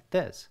anything like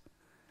this.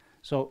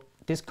 So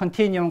this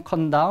continuum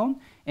come down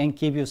and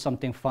give you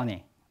something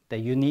funny that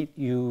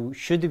you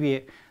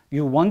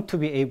want to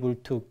be able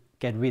to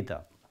get rid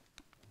of.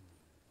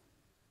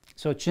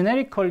 So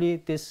generically,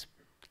 this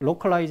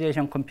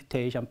localization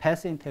computation,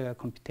 path integral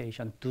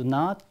computation do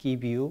not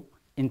give you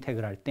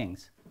integral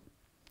things.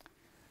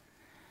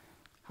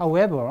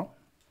 However,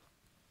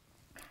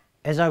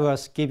 as I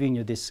was giving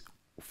you this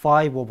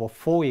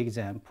 5/4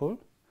 example,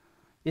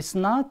 it's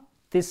not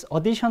this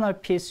additional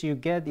piece you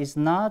get is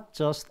not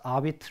just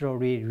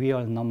arbitrary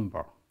real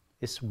number.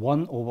 It's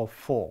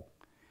 1/4.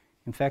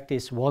 In fact,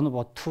 it's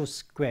 1/2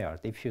 squared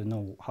if you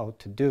know how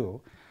to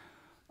do.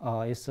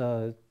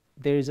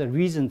 There is a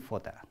reason for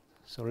that.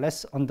 So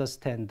let's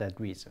understand that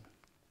reason.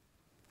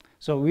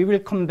 So we will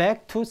come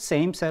back to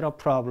same set of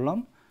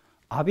problem,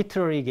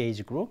 arbitrary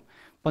gauge group,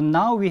 but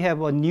now we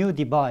have a new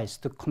device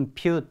to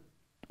compute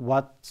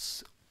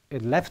what's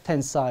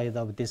left-hand side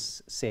of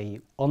this,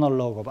 say,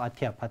 analog of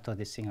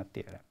Atiyah-Pato-de-Singer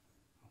theorem.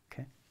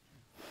 Okay.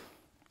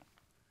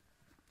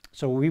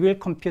 So we will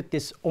compute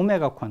this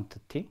omega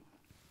quantity,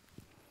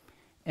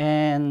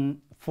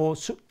 and for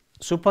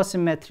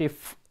supersymmetry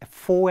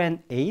 4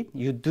 and 8,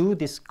 you do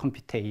this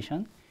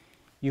computation,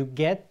 you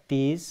get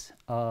these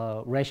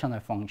rational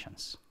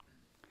functions.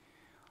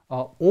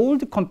 All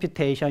the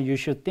computation, you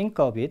should think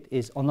of it,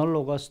 is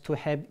analogous to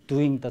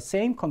doing the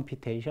same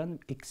computation,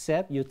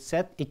 except you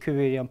set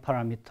equilibrium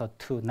parameter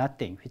to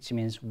nothing, which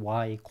means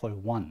y equal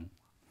 1.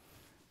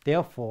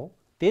 Therefore,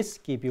 this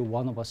gives you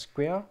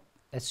 1/square,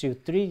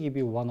 SU3 gives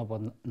you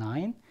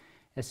 1/9,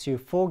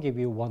 SU4 gives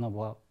you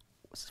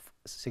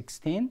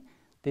 1/16,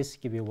 this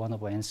gives you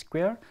 1/n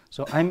squared.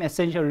 So I'm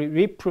essentially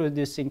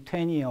reproducing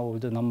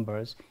 20-year-old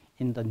numbers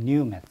in the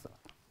new method.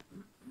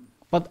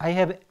 But I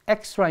have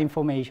extra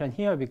information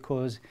here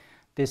because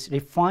this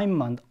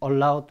refinement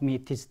allowed me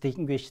to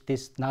distinguish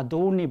this not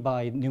only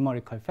by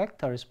numerical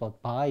factors,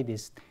 but by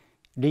these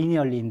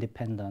linearly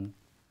independent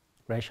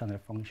rational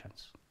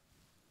functions.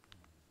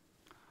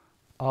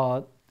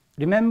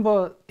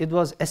 Remember, it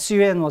was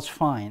SUN was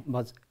fine,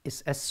 but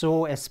it's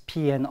SO,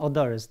 SP, and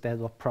others that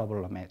were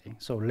problematic.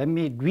 So let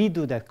me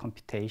redo that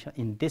computation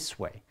in this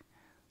way.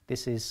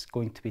 This is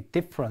going to be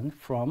different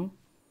from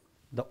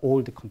the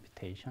old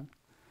computation.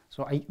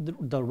 So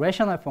the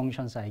rational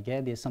functions I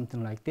get is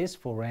something like this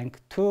for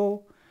rank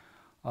 2,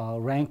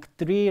 rank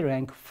 3,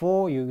 rank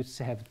 4. You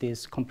have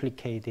these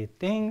complicated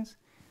things.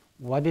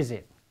 What is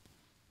it?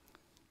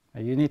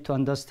 You need to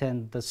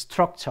understand the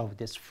structure of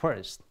this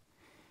first.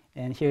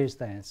 And here's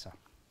the answer,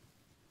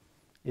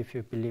 if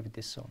you believe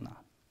this or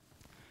not.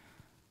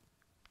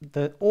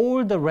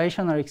 All the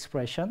rational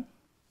expression,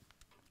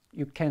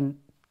 you can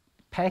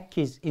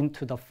package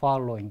into the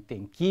following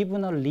thing.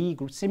 Given a Lie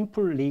group,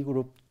 simple Lie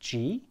group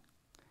G,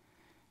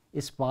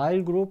 its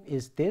Weil group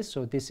is this,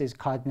 so this is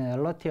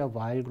cardinality of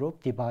Weil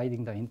group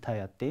dividing the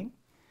entire thing.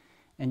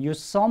 And you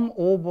sum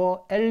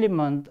over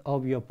element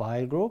of your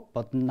Weil group,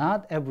 but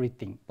not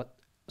everything, but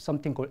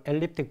something called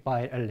elliptic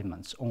Weil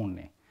elements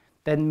only.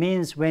 That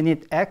means when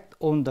it acts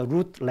on the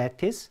root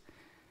lattice,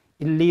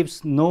 it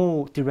leaves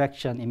no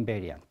direction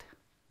invariant,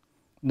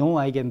 no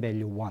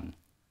eigenvalue 1.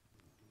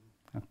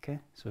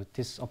 Okay, so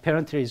this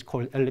apparently is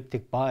called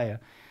elliptic Weil.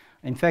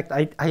 In fact,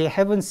 I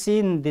haven't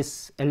seen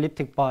this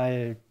elliptic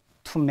Weil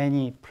too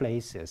many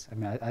places. I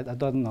mean, I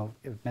don't know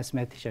if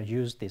mathematicians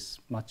use this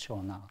much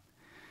or not.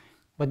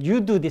 But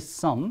you do this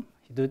sum,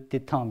 you do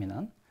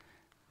determinant,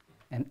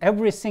 and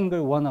every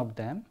single one of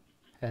them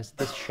has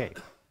this shape.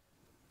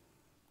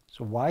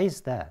 So why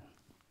is that?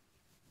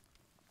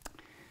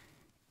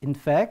 In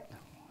fact,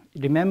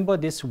 remember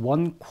this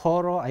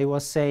 1/4 I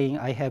was saying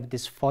I have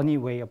this funny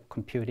way of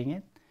computing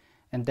it,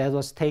 and that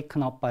was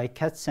taken up by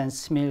Katz and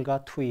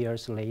Smilga 2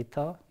 years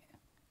later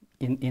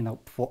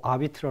for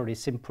arbitrary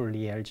simple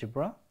Lie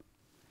algebra.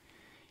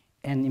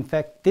 And in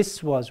fact,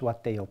 this was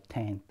what they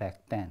obtained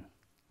back then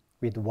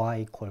with y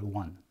equal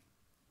 1.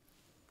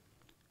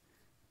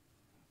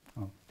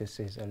 Oh, this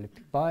is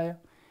elliptic Weil.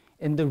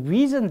 And the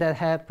reason that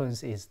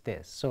happens is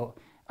this. So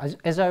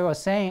as I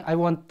was saying, I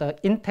want the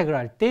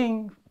integral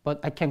thing, but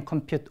I can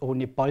compute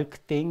only bulk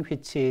thing,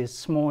 which is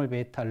small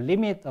beta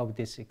limit of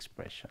this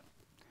expression.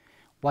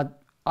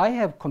 What I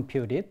have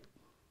computed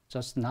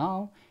just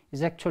now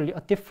is actually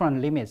a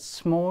different limit,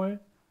 small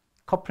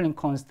coupling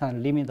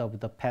constant limit of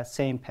the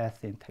same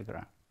path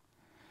integral.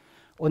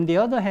 On the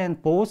other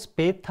hand, both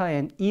beta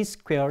and e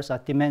squares are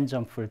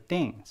dimensionful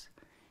things.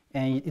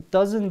 And it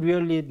doesn't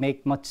really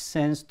make much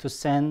sense to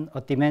send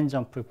a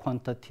dimensionful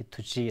quantity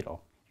to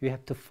 0. You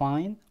have to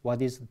find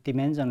what is the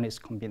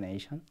dimensionless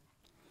combination.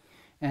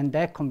 And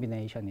that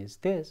combination is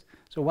this.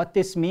 So what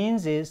this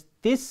means is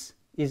this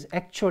is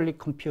actually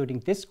computing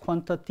this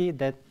quantity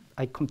that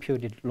I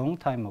computed a long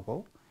time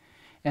ago.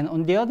 And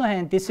on the other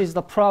hand, this is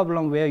the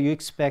problem where you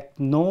expect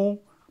no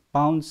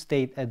bound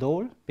state at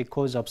all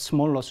because of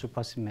smaller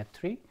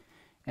supersymmetry.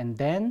 And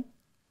then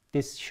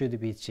this should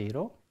be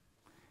 0.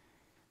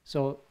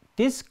 So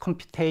this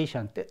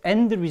computation, the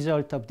end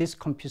result of this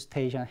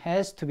computation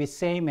has to be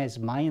same as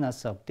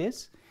minus of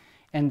this.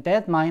 And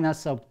that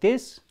minus of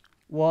this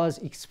was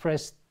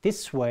expressed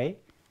this way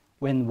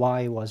when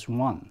y was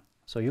 1.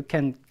 So you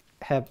can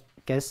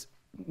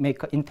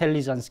make an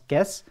intelligence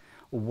guess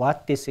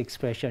what this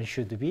expression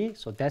should be.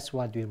 So that's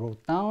what we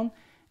wrote down.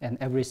 And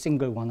every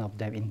single one of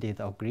them indeed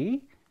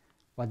agree.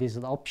 What is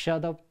the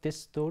upshot of this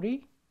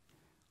story?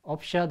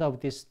 Upshot of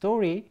this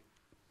story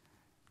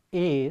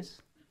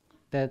is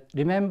that,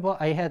 remember,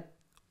 I had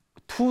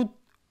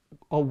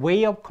a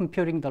way of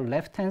computing the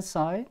left-hand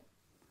side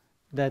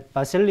that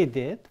Vasily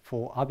did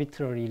for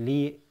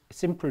arbitrary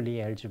simple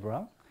Lie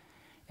algebra.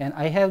 And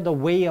I have the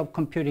way of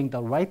computing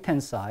the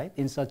right-hand side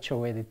in such a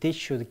way that this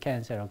should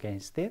cancel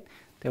against it.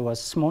 There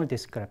was small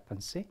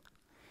discrepancy.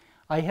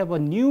 I have a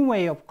new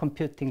way of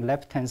computing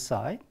left-hand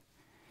side.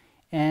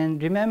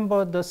 And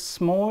remember the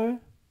small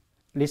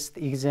list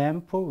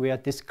example where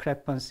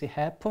discrepancy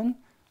happened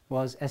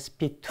was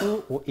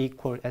SP2 or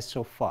equal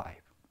SO5.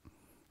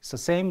 It's the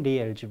same Lie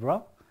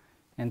algebra,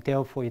 and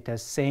therefore it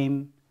has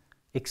same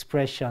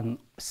expression,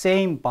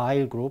 same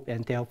Weil group,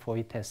 and therefore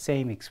it has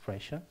same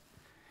expression.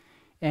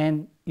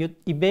 And you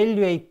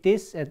evaluate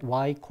this at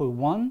y equal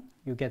 1,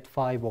 you get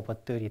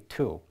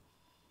 5/32.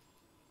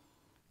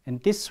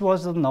 And this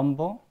was the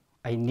number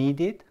I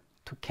needed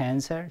to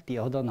cancel the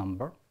other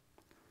number.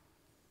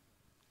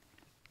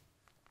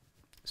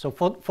 So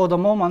for the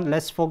moment,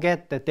 let's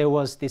forget that there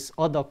was this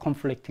other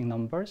conflicting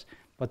numbers,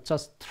 but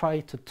just try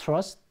to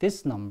trust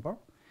this number.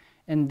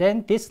 And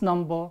then this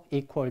number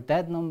equal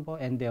that number,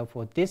 and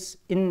therefore this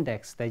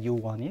index that you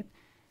wanted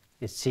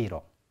is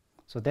 0.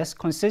 So that's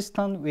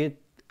consistent with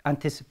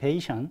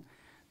anticipation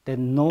that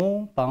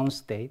no bound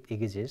state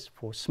exists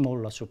for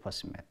smaller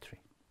supersymmetry.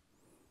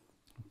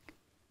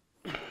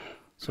 Okay.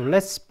 So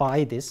let's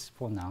buy this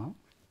for now.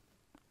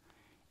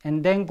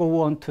 And then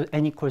go on to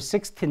n equals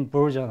 16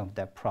 version of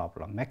that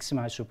problem,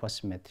 maximal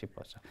supersymmetry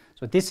version.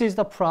 So this is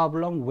the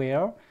problem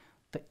where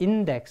the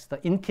index, the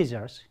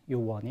integers you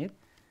wanted,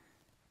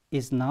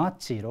 is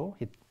not 0.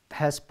 It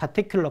has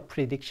particular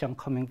prediction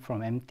coming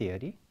from M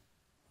theory.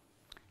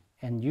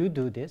 And you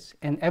do this.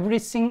 And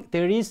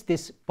there is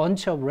this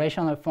bunch of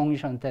rational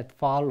functions that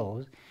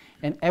follows.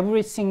 And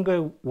every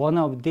single one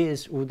of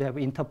these would have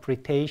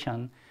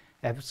interpretation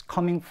as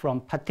coming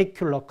from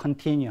particular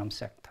continuum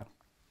sector.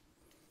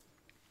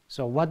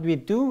 So what we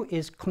do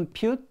is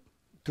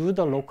do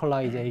the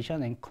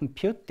localization and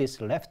compute this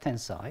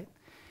left-hand side,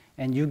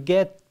 and you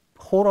get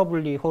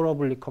horribly,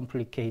 horribly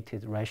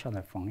complicated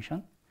rational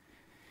function.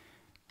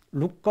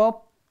 Look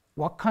up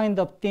what kind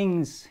of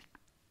things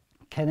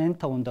can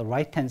enter on the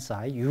right-hand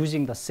side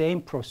using the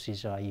same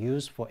procedure I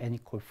used for n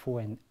equal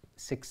 4 and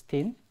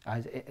 16,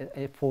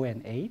 4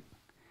 and 8,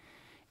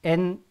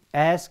 and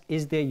ask,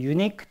 is there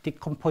unique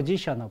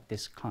decomposition of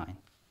this kind?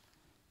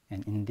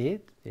 And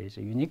indeed, there is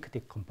a unique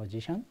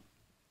decomposition.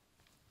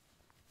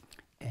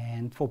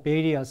 And for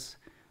various,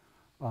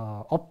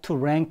 up to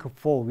rank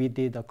 4, we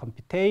did a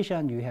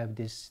computation. You have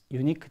this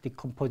unique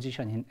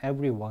decomposition in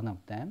every one of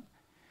them.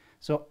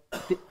 So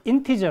the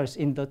integers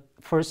in the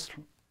first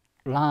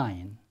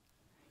line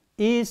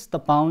is the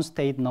bound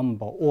state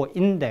number or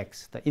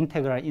index, the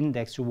integral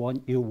index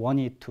you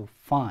wanted to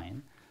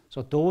find.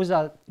 So those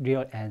are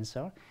real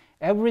answer.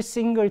 Every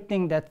single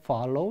thing that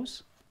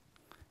follows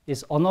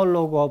is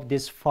analog of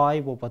this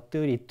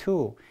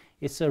 5/32.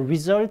 It's a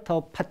result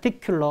of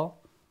particular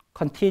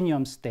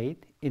continuum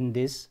state in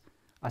this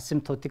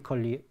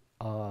asymptotically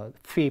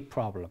free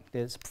problem.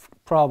 There's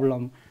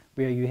problem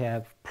where you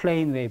have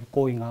plane wave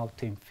going out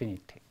to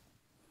infinity.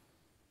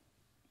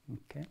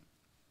 Okay.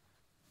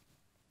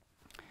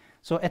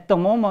 So at the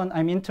moment,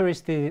 I'm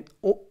interested,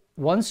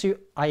 once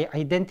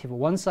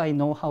I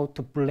know how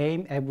to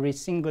blame every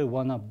single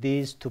one of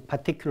these to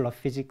particular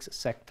physics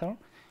sector,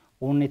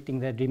 only thing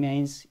that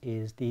remains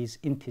is these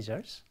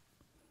integers.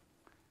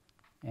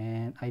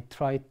 And I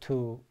try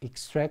to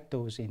extract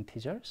those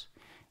integers.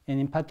 And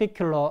in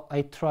particular,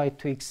 I try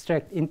to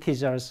extract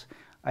integers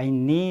I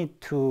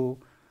need to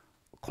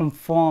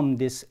confirm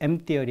this M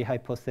theory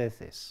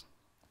hypothesis,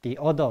 the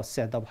other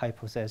set of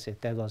hypotheses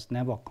that was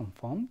never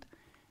confirmed.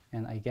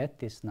 And I get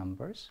these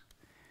numbers.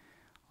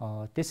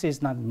 This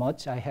is not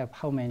much. I have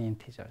how many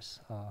integers?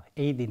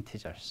 8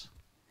 integers.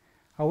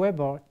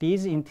 However,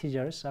 these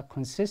integers are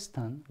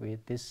consistent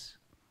with this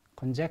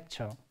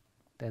conjecture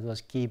that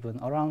was given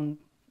around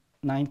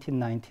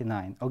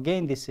 1999.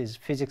 Again, this is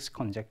physics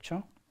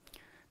conjecture.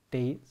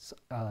 They,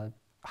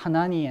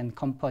 Hanani and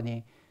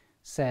company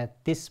said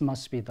this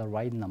must be the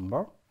right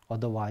number,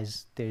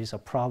 otherwise there is a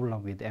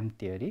problem with M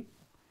theory.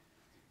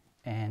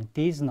 And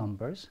these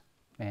numbers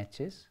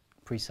matches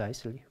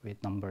precisely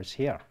with numbers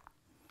here.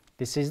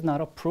 This is not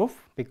a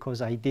proof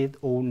because I did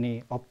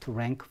only up to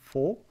rank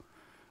 4,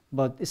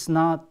 but it's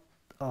not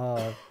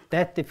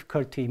that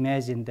difficult to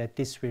imagine that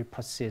this will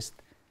persist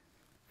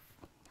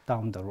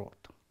down the road.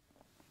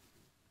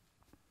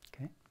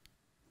 Okay?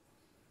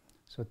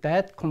 So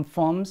that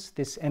confirms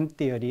this M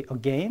theory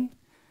again.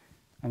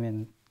 I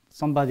mean,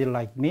 somebody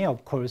like me,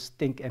 of course,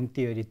 think M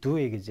theory do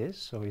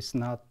exist, so it's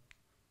not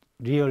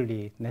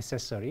really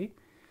necessary,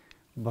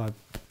 but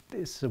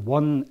it's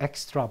one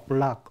extra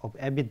block of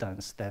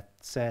evidence that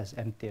says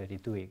M theory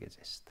do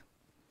exist.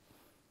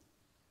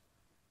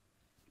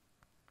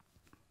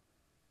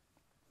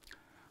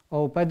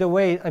 Oh, by the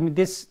way, I mean,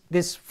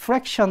 this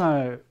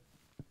fractional,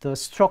 the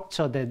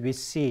structure that we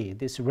see,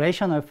 these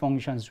rational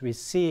functions we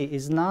see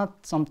is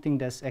not something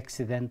that's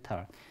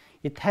accidental.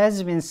 It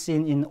has been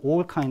seen in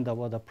all kinds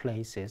of other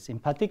places. In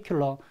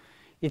particular,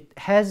 it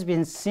has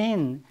been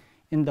seen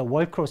in the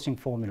word crossing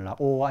formula,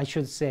 or I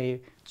should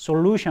say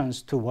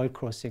solutions to word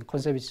crossing,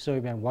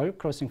 conservative word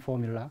crossing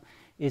formula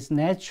is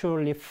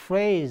naturally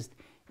phrased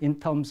in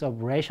terms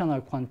of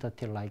rational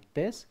quantity like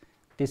this.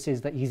 This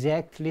is the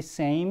exactly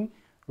same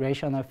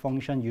rational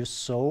function you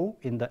saw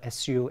in the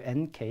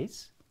SUN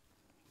case.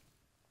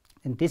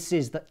 And this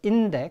is the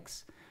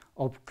index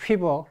of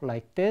quiver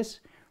like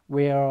this,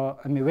 where,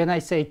 I mean, when I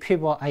say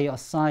quiver, I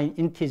assign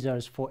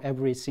integers for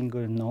every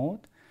single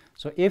node.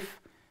 So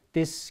if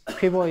this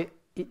quiver,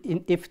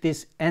 if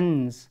these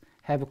n's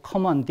have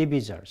common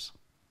divisors,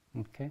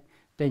 okay,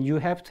 then you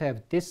have to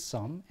have this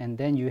sum, and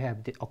then you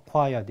have to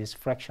acquire these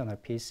fractional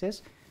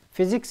pieces.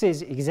 Physics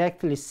is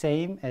exactly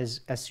same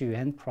as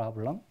SUN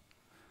problem.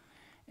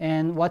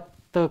 And what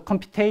the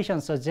computation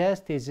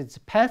suggests is it's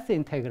path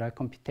integral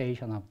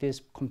computation of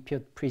this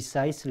compute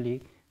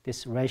precisely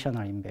this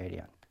rational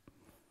invariant.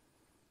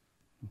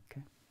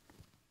 Okay.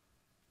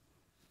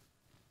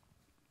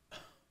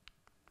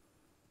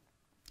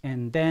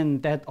 And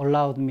then that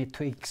allowed me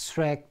to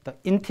extract the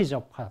integer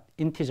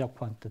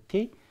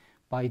quantity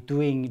by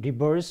doing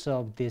reverse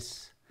of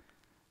this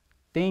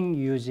thing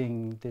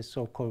using this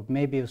so-called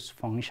Möbius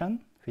function,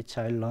 which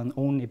I learned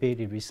only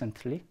very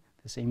recently.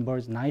 This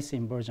nice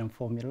inversion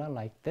formula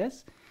like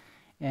this.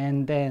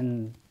 And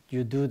then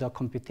you do the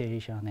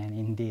computation, and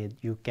indeed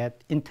you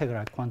get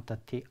integral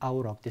quantity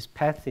out of this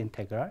path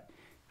integral,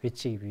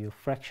 which give you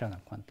fractional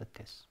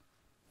quantities.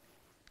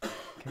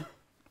 Okay.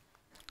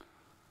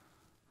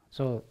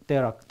 So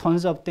there are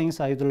tons of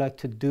things I would like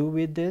to do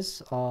with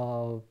this,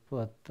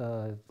 but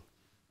I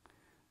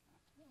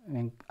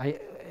mean,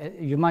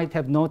 you might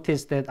have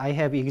noticed that I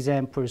have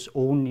examples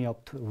only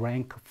up to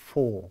rank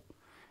 4.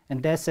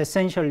 And that's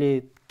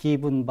essentially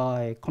given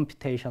by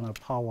computational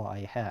power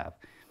I have,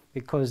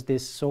 because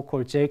this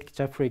so-called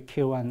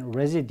Jeffrey-Kirwan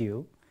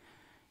residue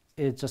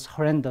is just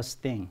horrendous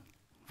thing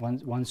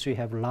once you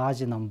have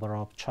large number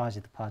of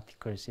charged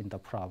particles in the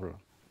problem.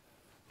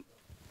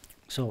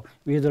 So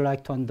we would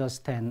like to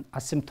understand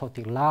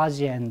asymptotic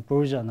large n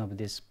version of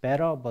this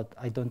better, but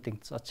I don't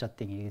think such a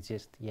thing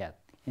exists yet,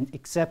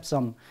 except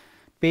some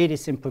very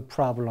simple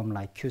problem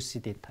like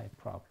QCD type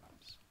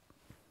problems.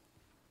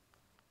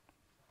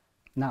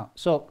 Now,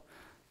 so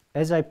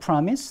as I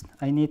promised,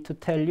 I need to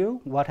tell you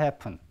what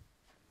happened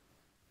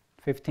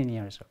 15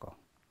 years ago.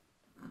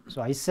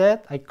 So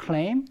I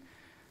claim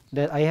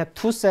that I have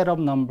two set of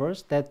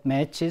numbers that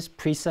matches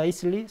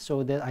precisely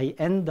so that I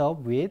end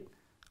up with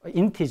an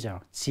integer,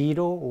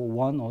 0 or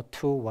 1 or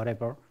 2,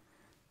 whatever,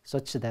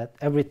 such that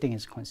everything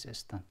is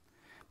consistent.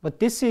 But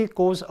this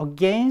goes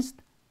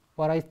against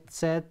what I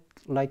said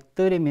like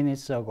 30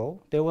 minutes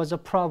ago. There was a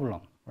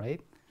problem,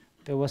 right?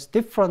 There was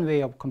different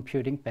way of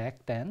computing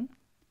back then,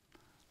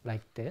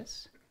 like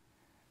this.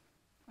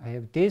 I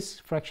have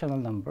these fractional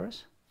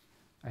numbers.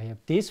 I have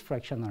these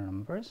fractional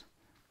numbers.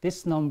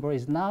 This number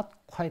is not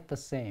quite the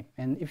same.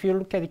 And if you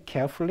look at it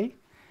carefully,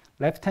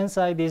 left-hand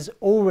side is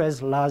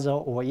always larger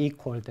or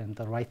equal than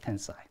the right-hand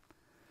side.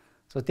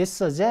 So this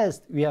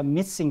suggests we are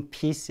missing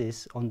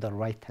pieces on the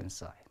right-hand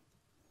side.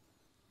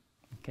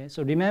 Okay,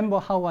 so remember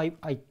how I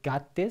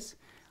got this?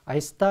 I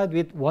start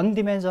with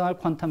one-dimensional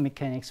quantum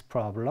mechanics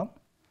problem.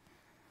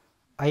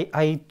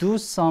 I do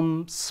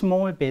some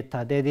small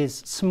beta, that is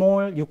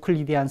small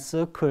Euclidean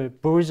circle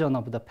version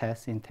of the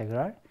path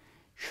integral,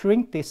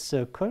 shrink this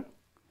circle,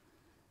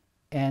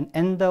 and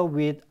end up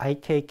with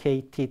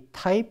IKKT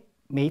type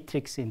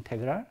matrix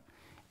integral.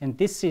 And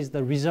this is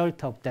the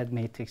result of that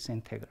matrix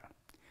integral.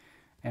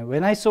 And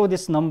when I saw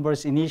these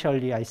numbers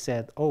initially, I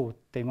said, oh,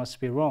 they must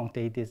be wrong.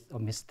 They did a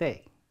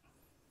mistake.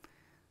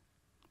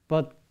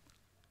 But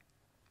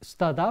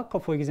Stoddard,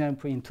 for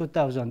example, in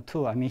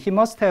 2002, I mean, he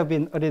must have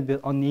been a little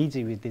bit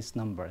uneasy with these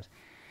numbers.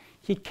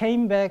 He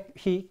came back,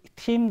 he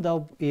teamed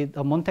up with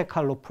a Monte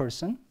Carlo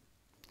person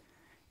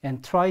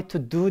and tried to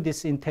do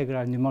this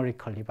integral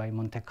numerically by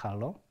Monte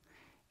Carlo,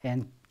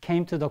 and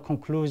came to the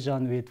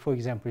conclusion with, for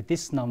example,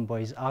 this number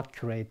is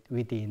accurate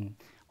within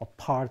a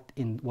part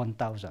in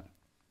 1,000.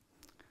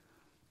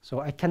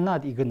 So I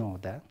cannot ignore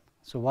that.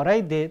 So what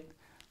I did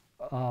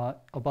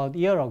about a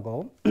year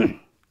ago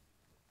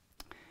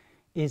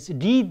is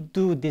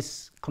redo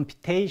this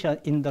computation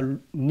in the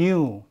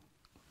new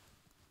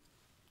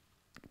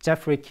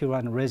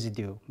Jeffrey-Kiran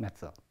residue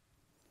method.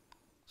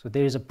 So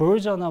there is a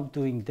version of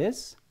doing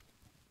this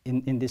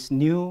in this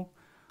new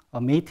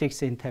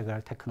matrix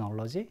integral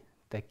technology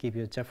that gives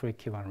you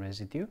Jeffrey-Kiran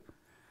residue.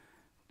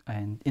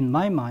 And in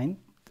my mind,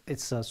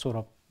 it's a sort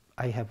of,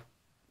 I have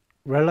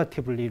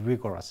relatively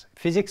rigorous,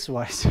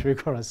 physics-wise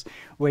rigorous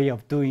way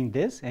of doing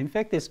this. In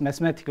fact, it's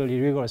mathematically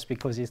rigorous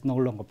because it's no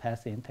longer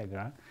path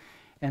integral.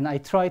 And I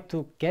try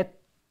to get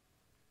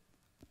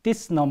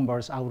these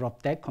numbers out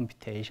of that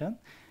computation,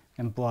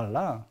 and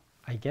voila,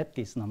 I get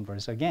these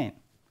numbers again.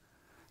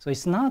 So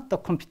it's not the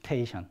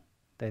computation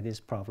that is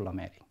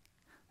problematic.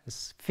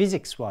 It's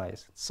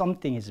physics-wise,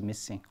 something is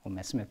missing, or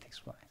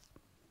mathematics-wise.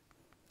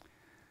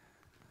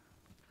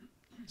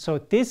 So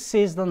this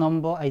is the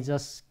number I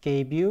just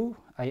gave you.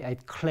 I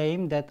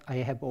claim that I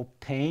have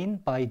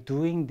obtained by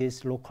doing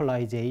this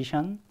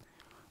localization,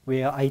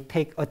 where I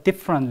take a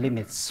different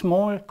limit,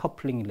 small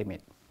coupling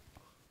limit.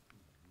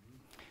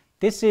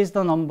 This is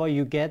the number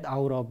you get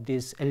out of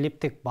this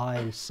elliptic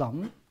Bile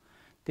sum.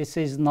 This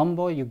is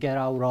number you get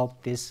out of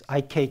this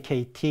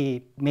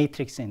IKKT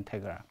matrix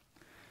integral.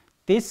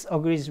 This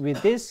agrees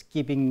with this,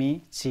 giving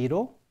me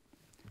 0.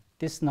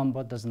 This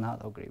number does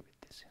not agree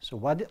with this. So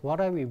what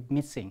are we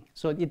missing?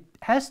 So it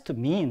has to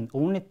mean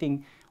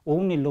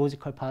only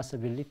logical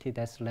possibility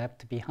that's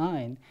left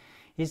behind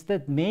is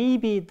that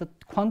maybe the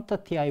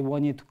quantity I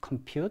wanted to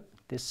compute,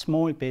 the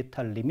small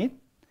beta limit,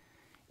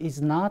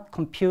 is not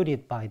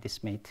computed by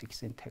this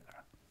matrix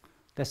integral.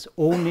 That's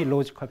only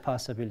logical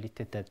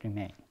possibility that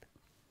remained.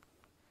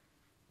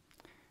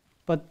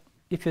 But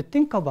if you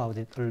think about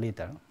it a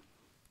little,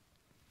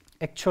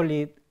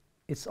 actually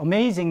it's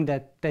amazing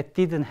that that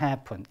didn't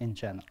happen in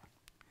general.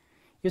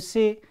 You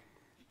see,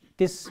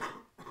 this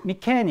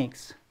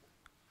mechanics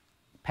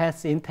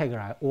path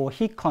integral or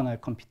heat kernel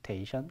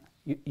computation,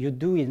 you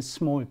do in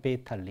small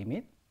beta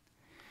limit.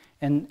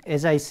 And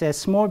as I said,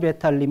 small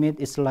beta limit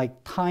is like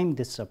time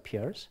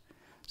disappears.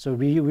 So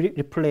we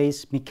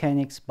replace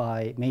mechanics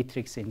by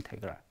matrix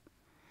integral.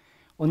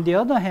 On the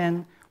other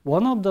hand,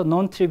 one of the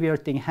non-trivial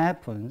thing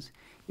happens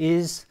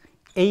is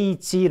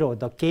A0,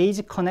 the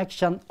gauge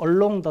connection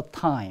along the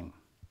time.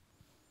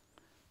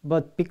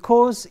 But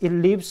because it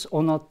lives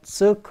on a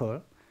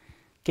circle,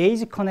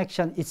 gauge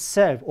connection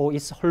itself or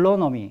its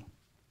holonomy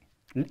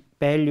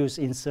values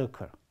in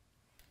circle.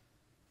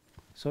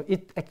 So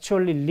it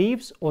actually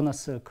lives on a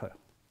circle.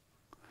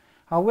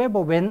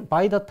 However,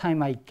 by the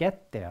time I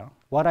get there,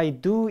 what I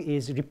do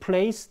is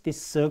replace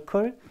this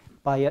circle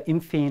by an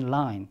infinite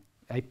line.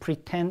 I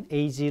pretend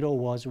A0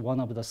 was one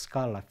of the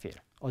scalar field,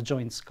 or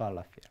joint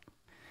scalar field.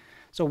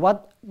 So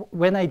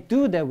when I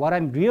do that, what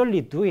I'm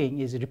really doing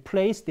is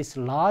replace this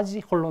large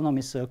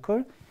holonomy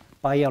circle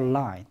by a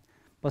line.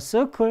 But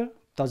circle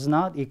does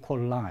not equal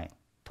line.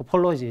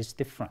 Topology is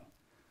different.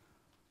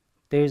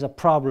 There is a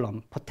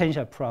problem,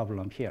 potential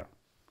problem here.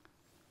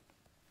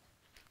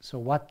 So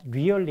what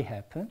really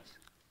happens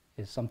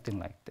is something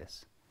like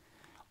this.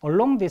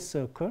 Along this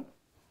circle,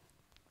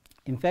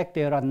 in fact,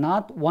 there are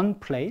not one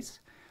place,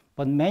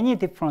 but many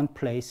different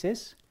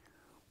places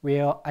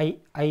where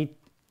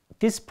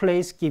this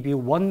place gives you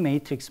one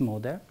matrix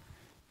model,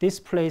 this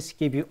place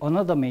gives you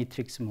another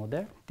matrix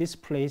model, this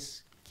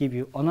place gives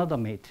you another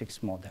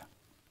matrix model.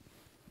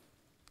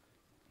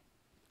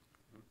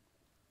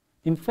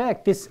 In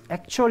fact, this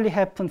actually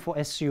happened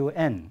for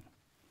SUN.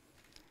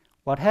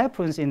 What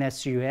happens in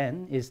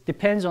SUN is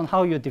depends on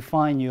how you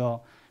define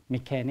your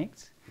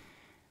mechanics.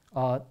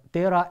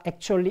 There are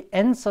actually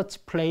n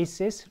such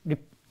places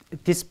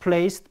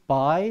displaced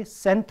by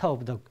center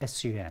of the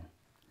SUN.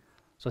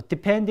 So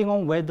depending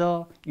on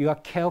whether you are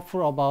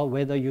careful about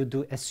whether you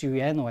do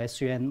SUN or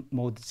SUN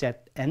mod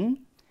Zn,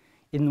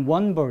 in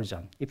one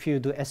version, if you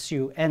do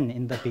SUN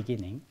in the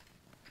beginning,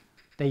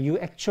 then you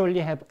actually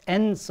have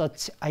n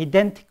such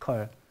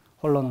identical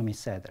holonomy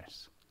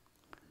saddles.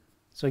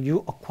 So you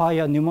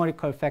acquire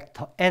numerical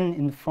factor n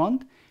in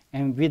front,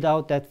 and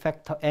without that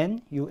factor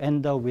n, you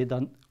end up with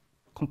a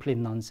complete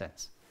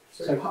nonsense.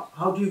 So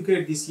how do you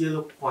get these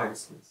yellow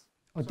points?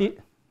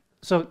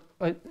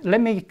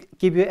 Let me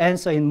give you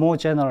answer in more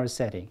general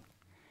setting.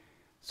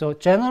 So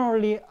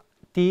generally,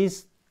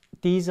 these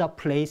are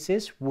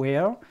places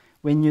where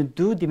when you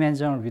do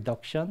dimensional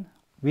reduction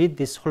with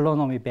this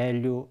holonomy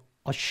value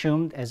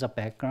assumed as a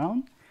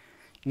background,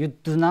 you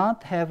do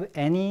not have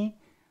any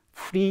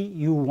free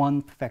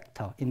U1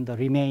 factor in the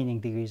remaining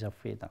degrees of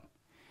freedom.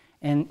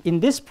 And in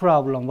this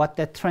problem, what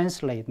that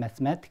translates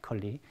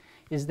mathematically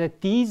is that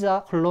these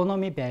are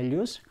holonomy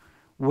values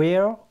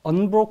where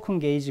unbroken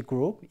gauge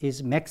group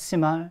is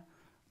maximal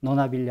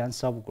non-abelian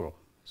subgroup.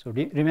 So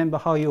remember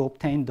how you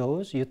obtain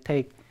those? You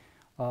take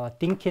a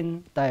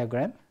Dynkin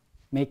diagram,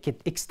 make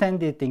it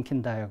extended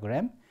Dynkin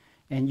diagram,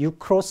 and you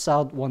cross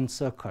out one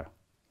circle.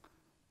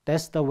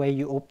 That's the way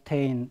you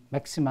obtain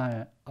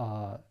maximal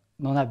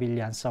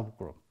non-abelian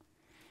subgroup.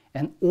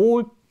 And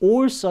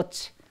all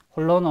such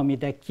holonomy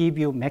that give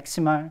you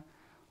maximal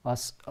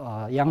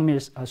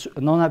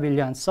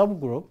non-abelian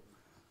subgroup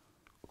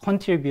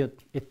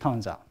contribute, it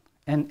turns out.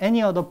 And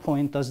any other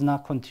point does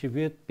not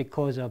contribute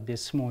because of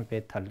this small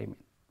beta limit.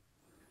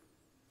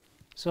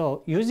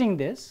 So using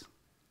this,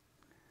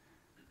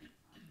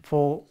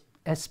 for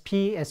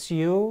SP,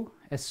 SU,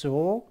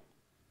 SO,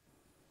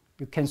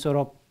 you can sort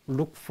of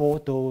look for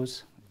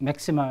those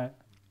maximal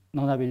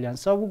non-abelian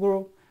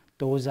subgroup.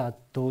 Those are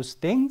those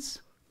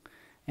things.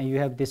 And you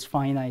have this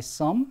finite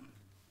sum.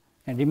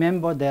 And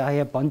remember that I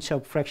have a bunch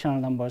of fractional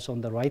numbers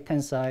on the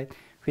right-hand side,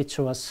 which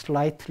was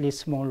slightly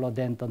smaller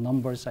than the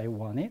numbers I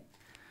wanted.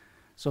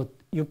 So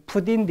you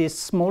put in these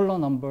smaller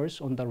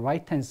numbers on the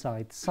right-hand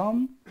side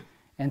sum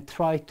and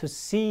try to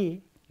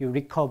see you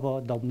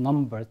recover the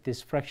number,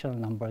 these fractional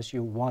numbers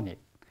you wanted.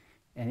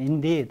 And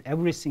indeed,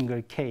 every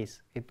single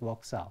case, it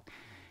works out.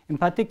 In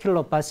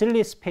particular,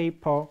 Basilis'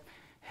 paper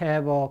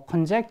have a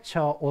conjecture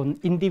on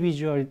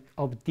individual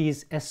of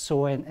these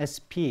SO and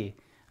SP.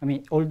 I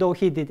mean, although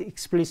he did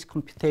explicit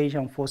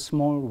computation for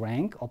small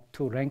rank, up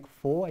to rank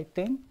 4, I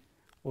think,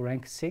 or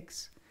rank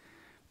 6.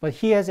 But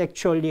he has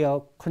actually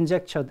a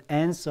conjectured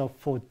answer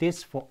for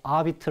this for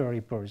arbitrary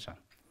version.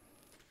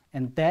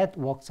 And that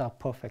works out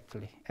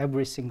perfectly,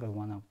 every single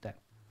one of them.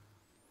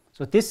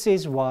 So this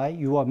is why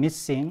you are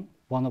missing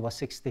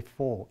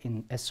 1/64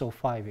 in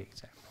SO5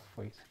 example,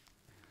 for example.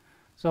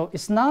 So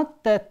it's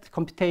not that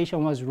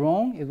computation was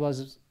wrong, it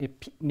was a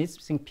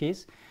missing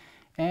piece.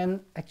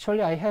 And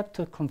actually, I have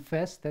to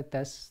confess that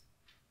that's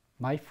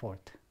my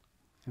fault.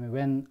 I mean,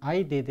 when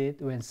I did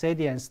it, when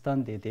Sadie and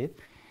Stan did it,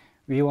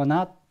 we were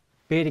not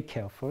very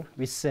careful.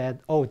 We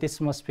said, oh, this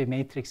must be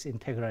matrix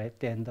integral at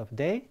the end of the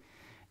day.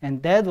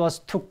 And that was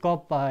took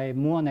up by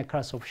Muon,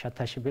 Nekrasov,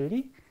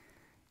 Shatashvili.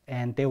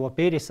 And they were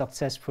very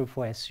successful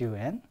for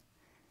SUN.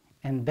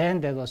 And then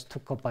that was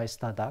took up by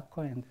Stadako,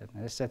 and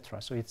etc.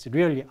 So it's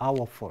really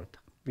our fault.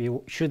 We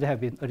should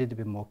have been a little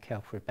bit more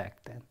careful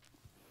back then.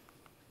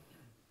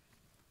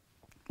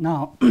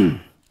 Now,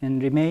 in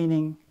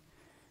remaining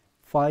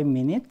 5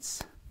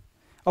 minutes,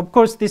 of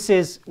course,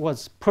 this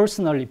was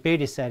personally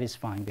very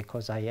satisfying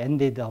because I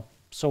ended up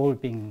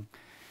solving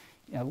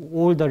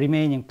all the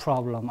remaining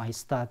problem I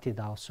started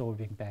out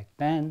solving back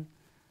then,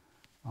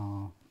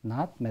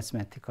 not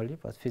mathematically,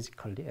 but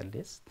physically at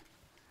least.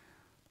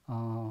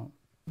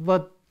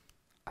 But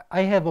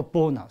I have a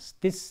bonus,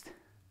 this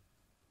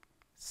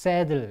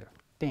saddle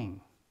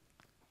thing.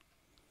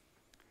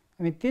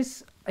 I mean,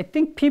 I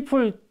think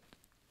people,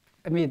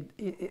 I mean,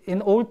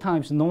 in old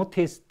times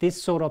noticed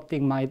this sort of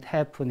thing might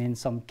happen in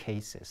some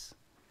cases.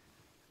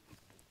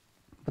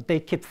 But they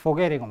keep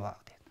forgetting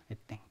about it, I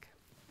think.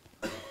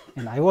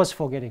 And I was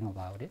forgetting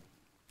about it.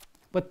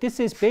 But this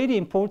is very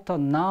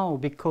important now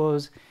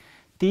because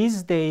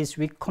these days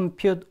we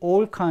compute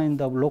all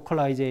kind of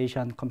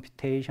localization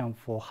computation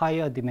for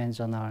higher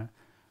dimensional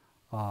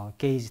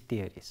gauge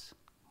theories.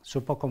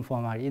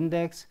 Superconformal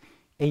index,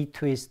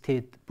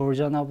 A-twisted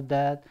version of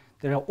that.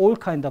 There are all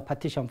kind of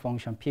partition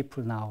function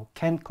people now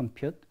can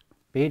compute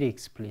very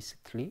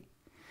explicitly.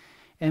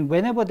 And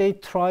whenever they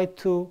try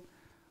to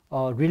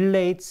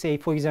relate, say,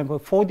 for example,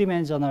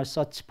 4-dimensional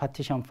such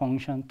partition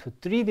function to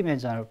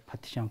 3-dimensional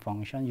partition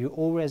function, you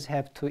always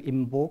have to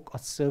invoke a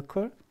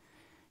circle,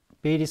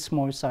 very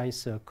small size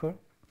circle.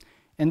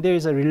 And there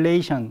is a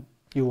relation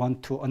you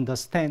want to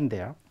understand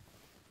there.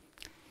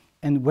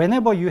 And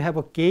whenever you have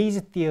a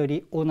gauge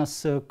theory on a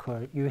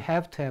circle, you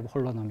have to have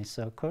holonomy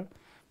circle.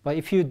 But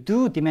if you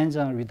do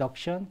dimensional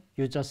reduction,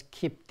 you just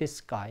keep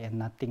this guy and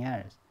nothing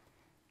else.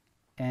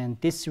 And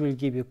this will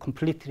give you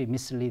completely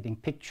misleading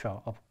picture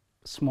of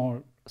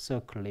small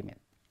circle limit.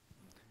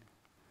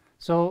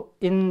 So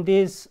in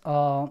this,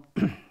 right,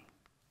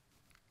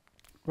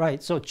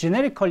 so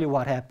generically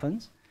what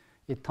happens,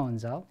 it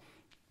turns out,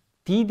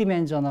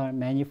 d-dimensional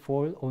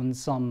manifold on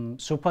some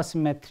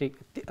supersymmetric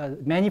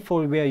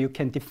manifold where you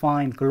can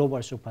define global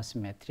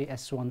supersymmetry,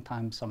 S1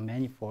 times some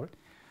manifold.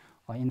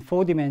 In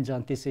 4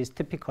 dimension, this is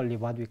typically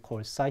what we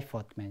call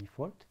Seifert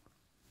manifold.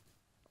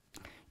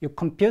 You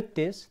compute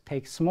this,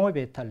 take small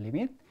beta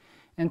limit,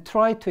 and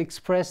try to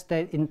express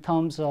that in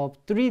terms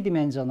of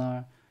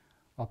 3-dimensional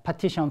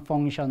partition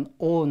function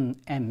on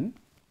M.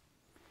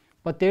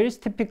 But there is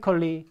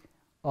typically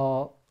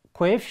a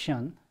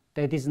coefficient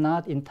that is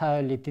not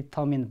entirely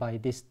determined by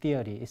this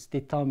theory. It's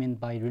determined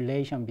by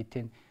relation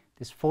between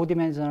this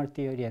 4-dimensional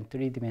theory and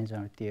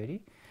 3-dimensional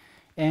theory.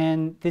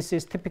 And this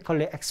is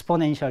typically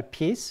exponential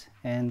piece,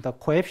 and the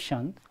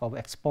coefficient of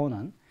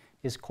exponent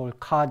is called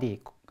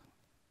Cardi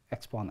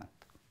exponent.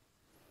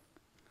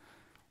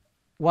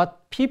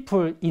 What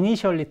people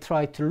initially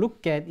try to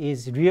look at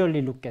is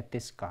really look at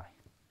this guy,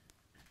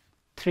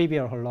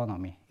 trivial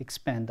holonomy,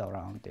 expand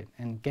around it,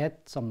 and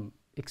get some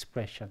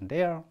expression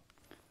there.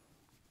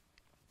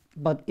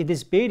 But it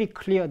is very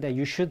clear that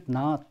you should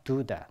not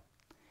do that.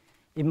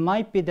 It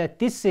might be that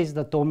this is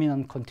the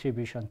dominant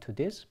contribution to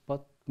this,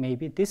 but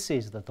maybe this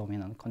is the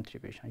dominant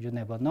contribution. You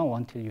never know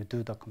until you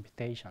do the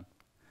computation.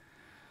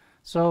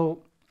 So,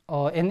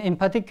 and in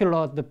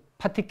particular, the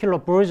particular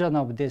version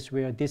of this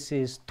where this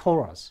is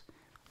torus,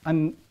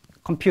 I'm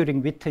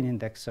computing Witten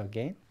index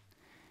again.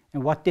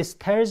 And what this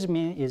tells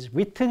me is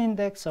Witten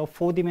index of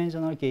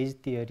 4-dimensional gauge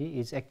theory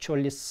is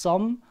actually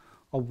sum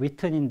of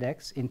Witten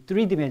index in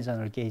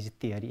 3-dimensional gauge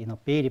theory in a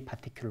very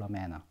particular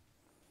manner.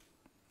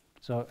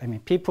 So, I mean,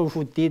 people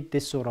who did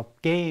this sort of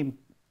game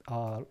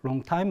a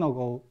long time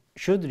ago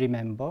should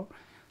remember,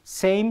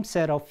 same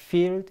set of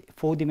field,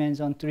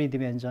 4-dimension,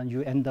 3-dimension,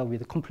 you end up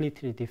with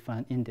completely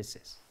different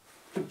indices.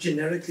 But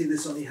generically,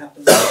 this only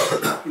happens.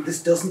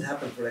 This doesn't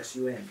happen for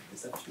SUN.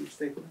 Is that your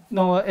statement?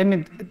 No, I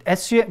mean,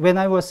 when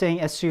I was saying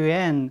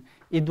SUN,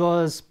 it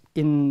was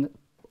in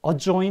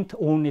adjoint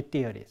only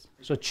theories.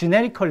 So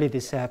generically,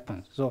 this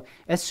happens. So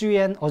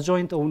SUN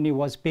adjoint only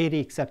was very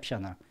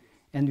exceptional.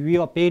 And we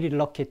are very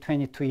lucky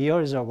 22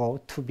 years ago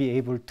to be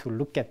able to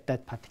look at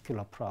that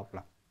particular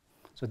problem.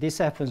 So this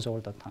happens all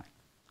the time.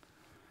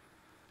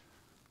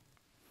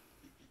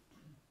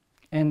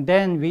 And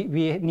then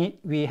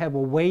we have a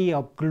way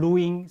of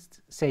gluing,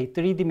 say,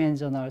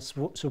 3-dimensional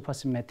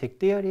supersymmetric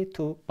theory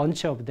to a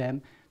bunch of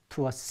them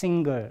to a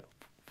single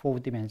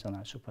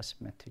 4-dimensional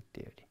supersymmetric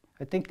theory.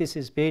 I think this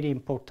is very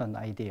important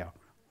idea.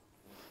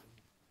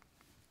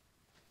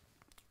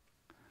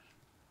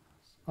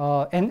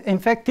 And in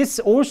fact, this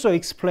also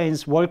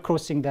explains word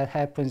crossing that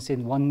happens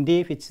in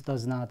 1D, which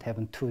does not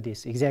happen in 2D.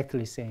 It's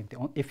exactly the same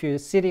thing. If you're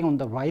sitting on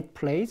the right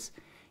place,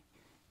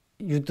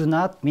 you do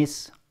not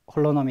miss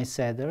holonomy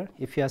saddle.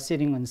 If you are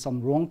sitting in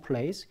some wrong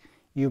place,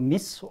 you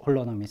miss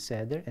holonomy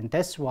saddle. And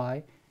that's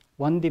why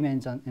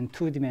 1-dimension and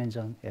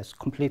 2-dimension has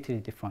completely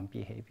different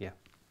behavior.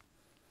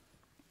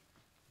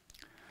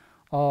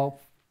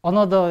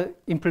 Another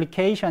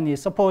implication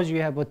is, suppose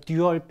you have a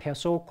dual pair,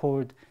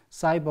 so-called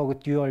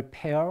cyborg dual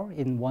pair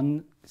in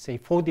one, say,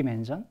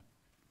 4-dimension,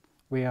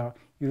 where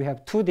you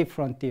have two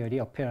different theory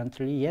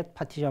apparently, yet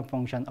partition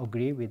function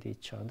agree with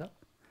each other.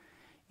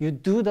 You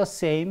do the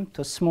same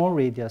to small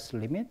radius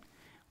limit.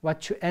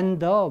 What you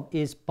end up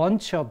is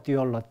bunch of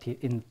duality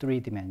in 3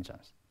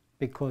 dimensions,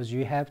 because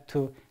you have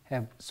to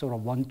have sort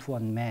of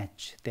one-to-one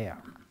match there.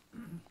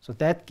 So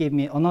that gave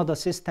me another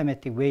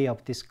systematic way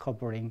of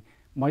discovering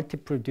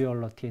multiple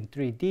duality in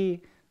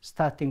 3D,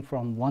 starting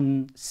from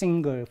one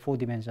single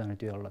 4-dimensional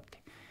duality.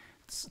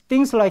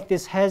 Things like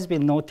this has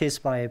been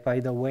noticed by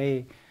the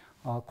way,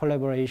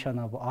 collaboration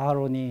of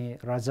Aroni,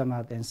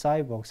 Rajamat, and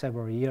Cyborg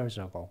several years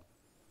ago.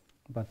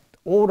 But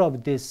all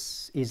of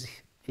this is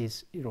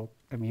you know,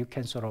 I mean, you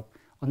can sort of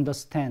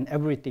understand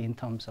everything in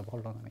terms of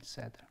holonomic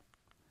saddle.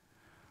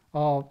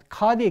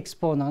 Cardi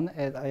exponent,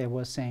 as I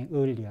was saying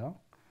earlier,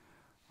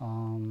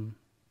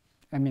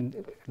 I mean,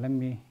 let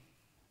me,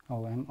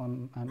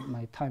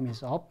 my time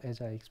is up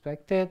as I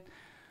expected.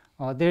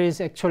 There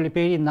is actually a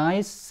very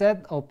nice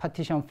set of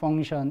partition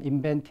function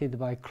invented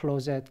by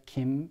Closet,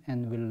 Kim,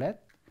 and Willett.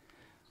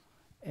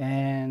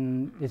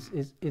 And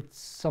it's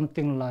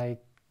something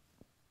like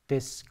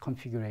this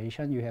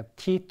configuration. You have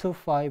T2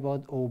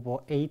 fibered over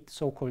 8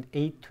 so-called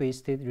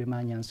 8-twisted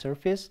Riemannian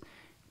surface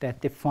that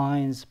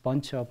defines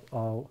bunch of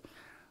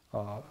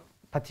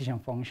partition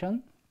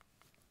function.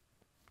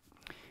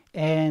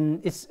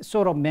 And it's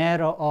sort of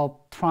matter of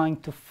trying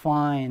to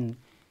find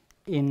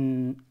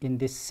in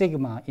this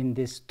sigma, in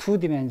this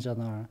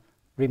 2-dimensional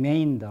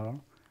remainder,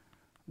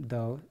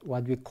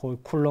 what we call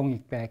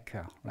Coulombic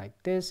vacua, like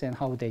this, and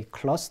how they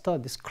cluster.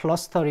 This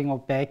clustering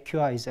of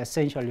vacua is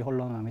essentially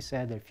holonomic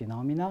saddle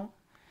phenomena.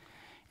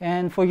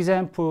 And for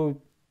example,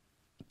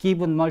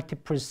 given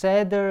multiple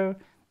saddle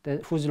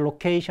whose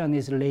location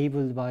is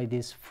labeled by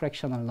this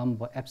fractional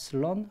number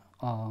epsilon,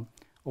 or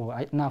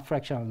not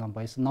fractional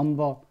number, it's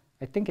number,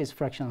 I think it's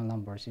fractional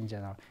numbers in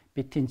general,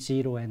 between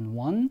 0 and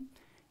 1,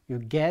 you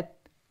get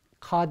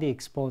Cardi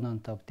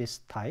exponent of this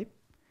type.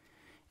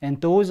 And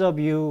those of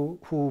you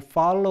who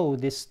follow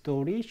this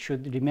story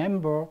should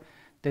remember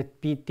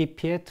that Di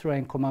Pietro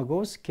and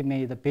Komagowski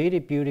made a very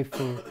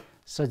beautiful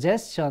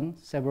suggestion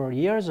several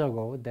years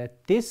ago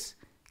that this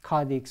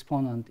Cardi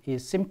exponent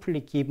is simply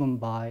given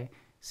by,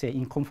 say,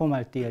 in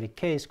conformal theory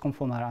case,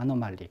 conformal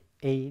anomaly,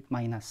 A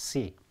minus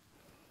C.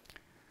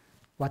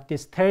 What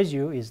this tells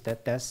you is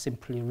that that's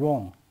simply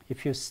wrong.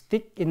 If you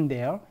stick in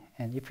there,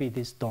 and if it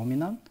is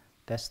dominant,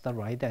 that's the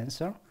right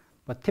answer.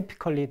 But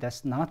typically,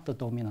 that's not the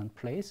dominant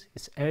place.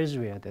 It's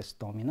elsewhere that's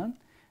dominant.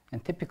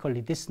 And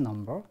typically, this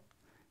number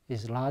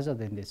is larger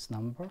than this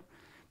number.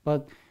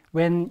 But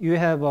when you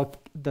have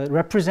the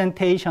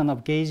representation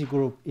of gauge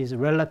group is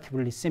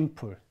relatively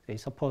simple, say,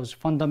 suppose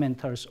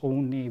fundamentals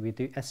only with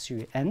the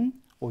SUN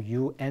or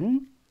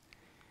UN,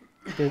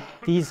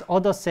 these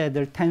other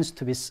saddle tends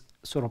to be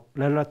sort of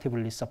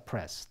relatively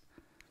suppressed.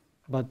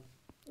 But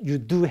you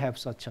do have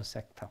such a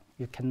sector.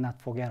 You cannot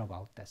forget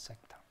about that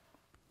sector.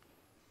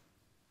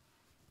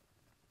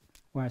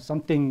 Where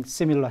something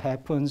similar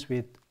happens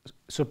with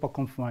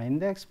superconformal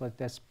index, but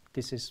this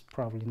is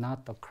probably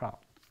not the crowd.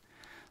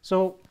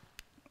 So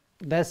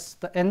that's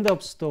the end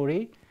of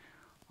story.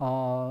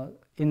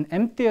 In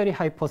M-theory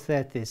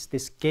hypothesis,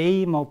 this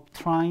game of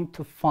trying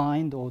to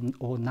find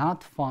or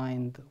not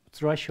find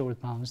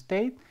threshold bound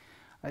state,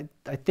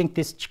 I think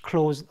this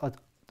closed an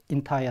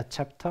entire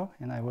chapter,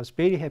 and I was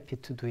very happy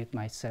to do it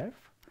myself.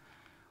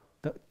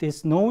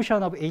 This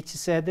notion of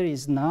HZ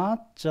is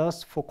not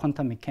just for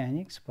quantum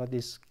mechanics, but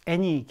it's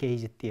any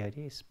gauge theory.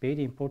 It's a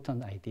very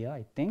important idea,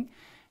 I think.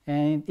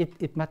 And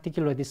it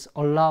particularly this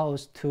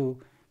allows to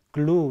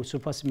glue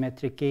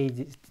supersymmetric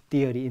gauge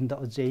theory in the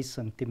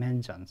adjacent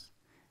dimensions.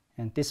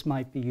 And this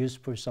might be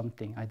used for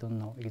something. I don't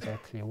know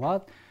exactly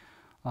what.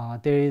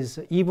 There is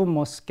even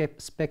more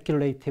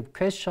speculative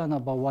question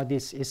about what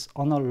is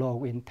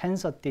analog in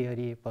tensor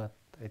theory, but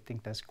I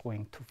think that's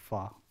going too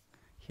far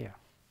here.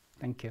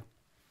 Thank you.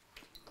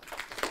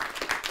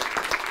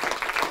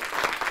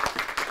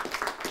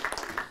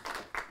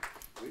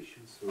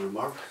 Questions or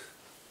remarks?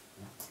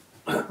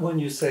 When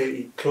you say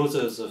it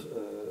closes a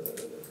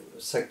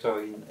sector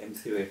in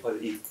M-theory, but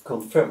it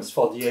confirms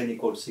for the n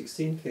equals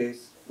 16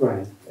 case,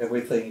 right?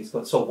 Everything is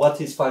good. So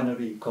what is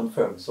finally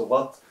confirmed? So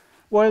what?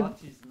 Well, what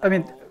is I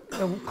mean,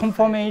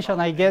 confirmation,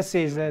 I guess,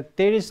 is that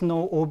there is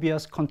no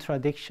obvious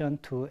contradiction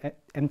to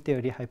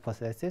M-theory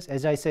hypothesis.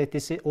 As I said,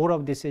 all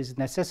of this is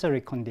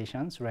necessary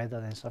conditions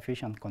rather than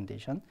sufficient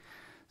condition.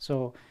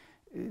 So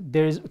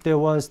there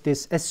was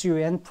this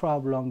SUN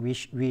problem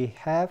which we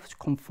have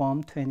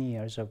confirmed 20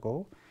 years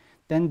ago.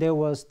 Then there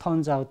was,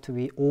 turns out to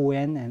be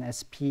ON and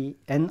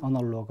SPN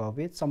analog of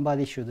it.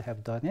 Somebody should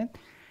have done it.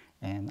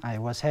 And I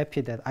was happy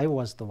that I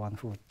was the one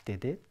who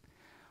did it.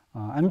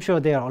 I'm sure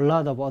there are a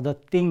lot of other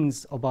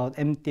things about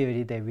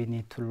M-theory that we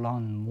need to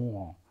learn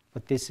more.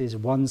 But this is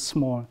one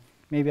small,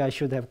 maybe I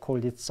should have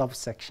called it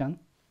subsection,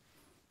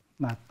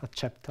 not a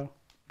chapter.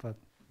 But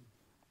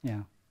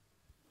yeah.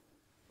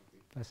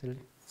 Vasily?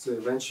 So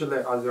eventually,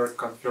 are there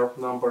confirmed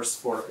numbers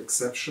for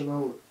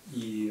exceptional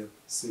E6,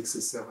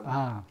 E7?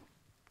 Ah,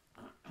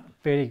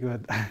 very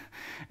good.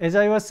 As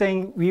I was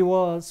saying, we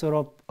were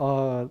sort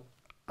of,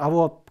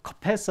 our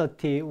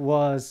capacity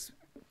was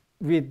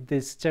with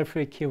this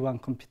Jeffrey-Kirwan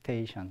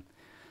computation.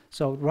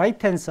 So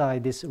right-hand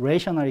side, this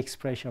rational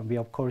expression, we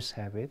of course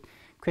have it.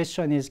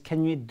 Question is,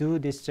 can we do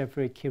this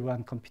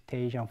Jeffrey-Kirwan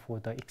computation for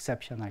the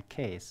exceptional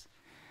case?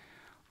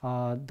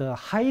 The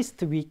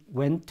highest we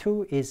went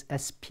to is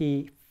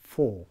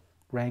SP4,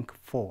 rank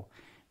 4.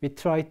 We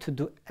tried to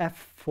do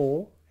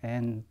F4,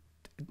 and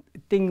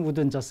thing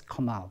wouldn't just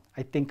come out.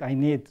 I think I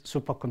need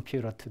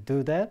supercomputer to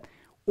do that.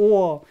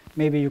 Or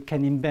maybe you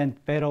can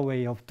invent better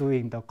way of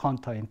doing the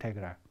contour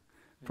integral.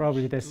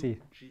 Probably that's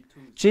it.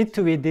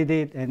 G2 we did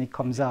it and it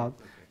comes out.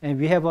 Okay. And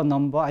we have a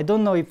number. I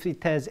don't know if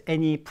it has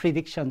any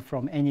prediction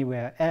from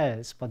anywhere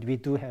else, but we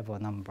do have a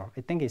number.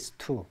 I think it's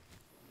 2.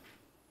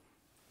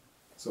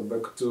 So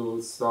back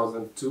to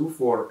 2002,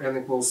 for n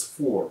equals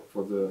 4,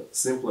 for the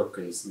simpler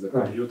case, the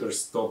computer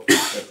stopped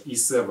at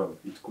E7.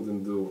 It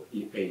couldn't do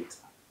E8.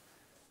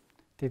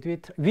 Did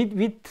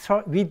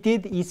we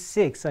did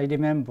E6, I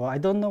remember. I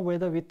don't know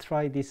whether we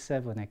tried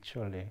E7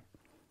 actually.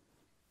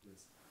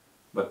 Yes.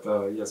 But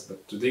yes,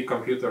 but today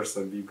computers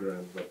are bigger,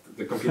 but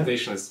the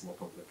computation is more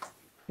complex.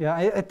 Yeah,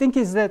 I think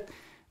is that,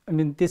 I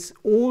mean, this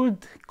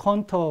old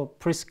contour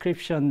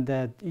prescription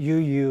that you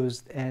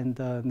used and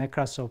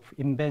Nekrasov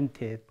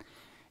invented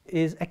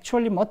is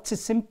actually much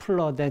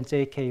simpler than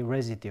JK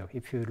residue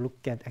if you look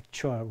at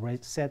actual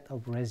set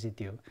of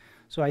residue.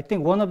 So I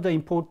think one of the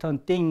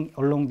important things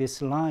along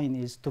this line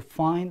is to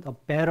find a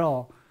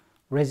better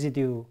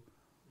residue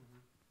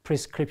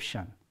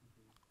prescription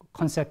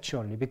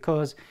conceptually,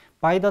 because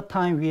by the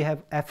time we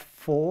have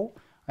F4,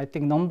 I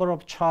think number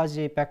of charge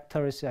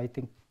vectors, I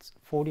think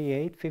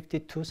 48,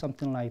 52,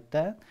 something like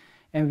that.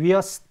 And we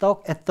are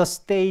stuck at the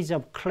stage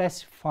of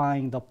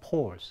classifying the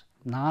poles,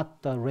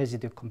 not the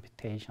residue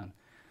computation.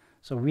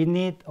 So we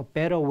need a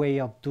better way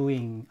of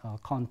doing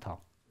contour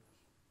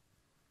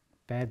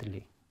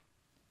badly.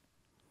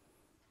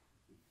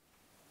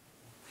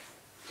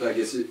 So I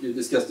guess you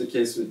discussed the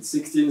case with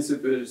 16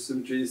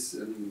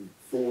 supersymmetries and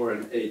 4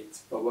 and 8,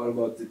 but what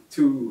about the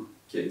 2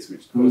 case,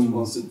 which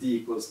corresponds to D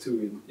equals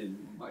 2 in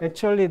my...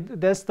 Actually,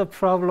 that's the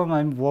problem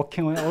I'm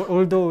working on,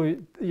 although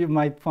you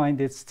might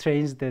find it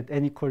strange that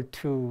n equal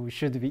 2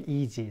 should be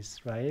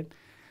easiest, right?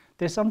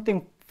 There's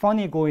something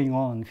funny going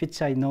on,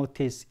 which I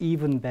noticed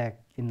even back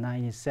in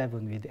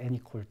 97 with n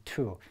equal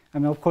 2. I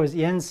mean, of course,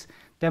 Jens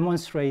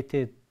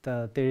demonstrated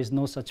there is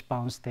no such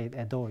bound state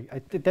at all.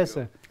 That's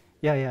a,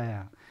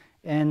 yeah.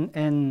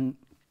 And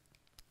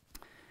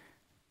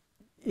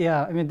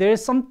yeah, I mean, there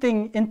is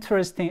something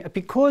interesting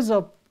because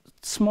of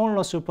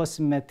smaller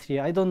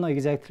supersymmetry. I don't know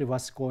exactly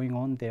what's going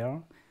on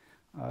there.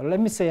 Let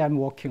me say I'm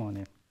working on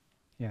it.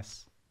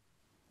 Yes.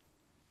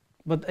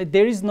 But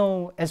there is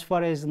no, as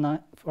far as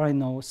I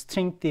know,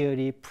 string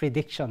theory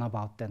prediction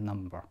about that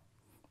number.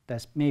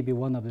 That's maybe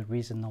one of the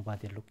reasons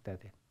nobody looked at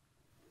it.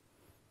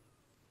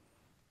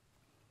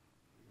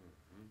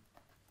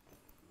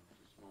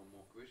 Just one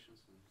more question,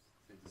 and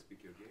thank the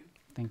speaker again.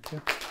 Thank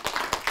you.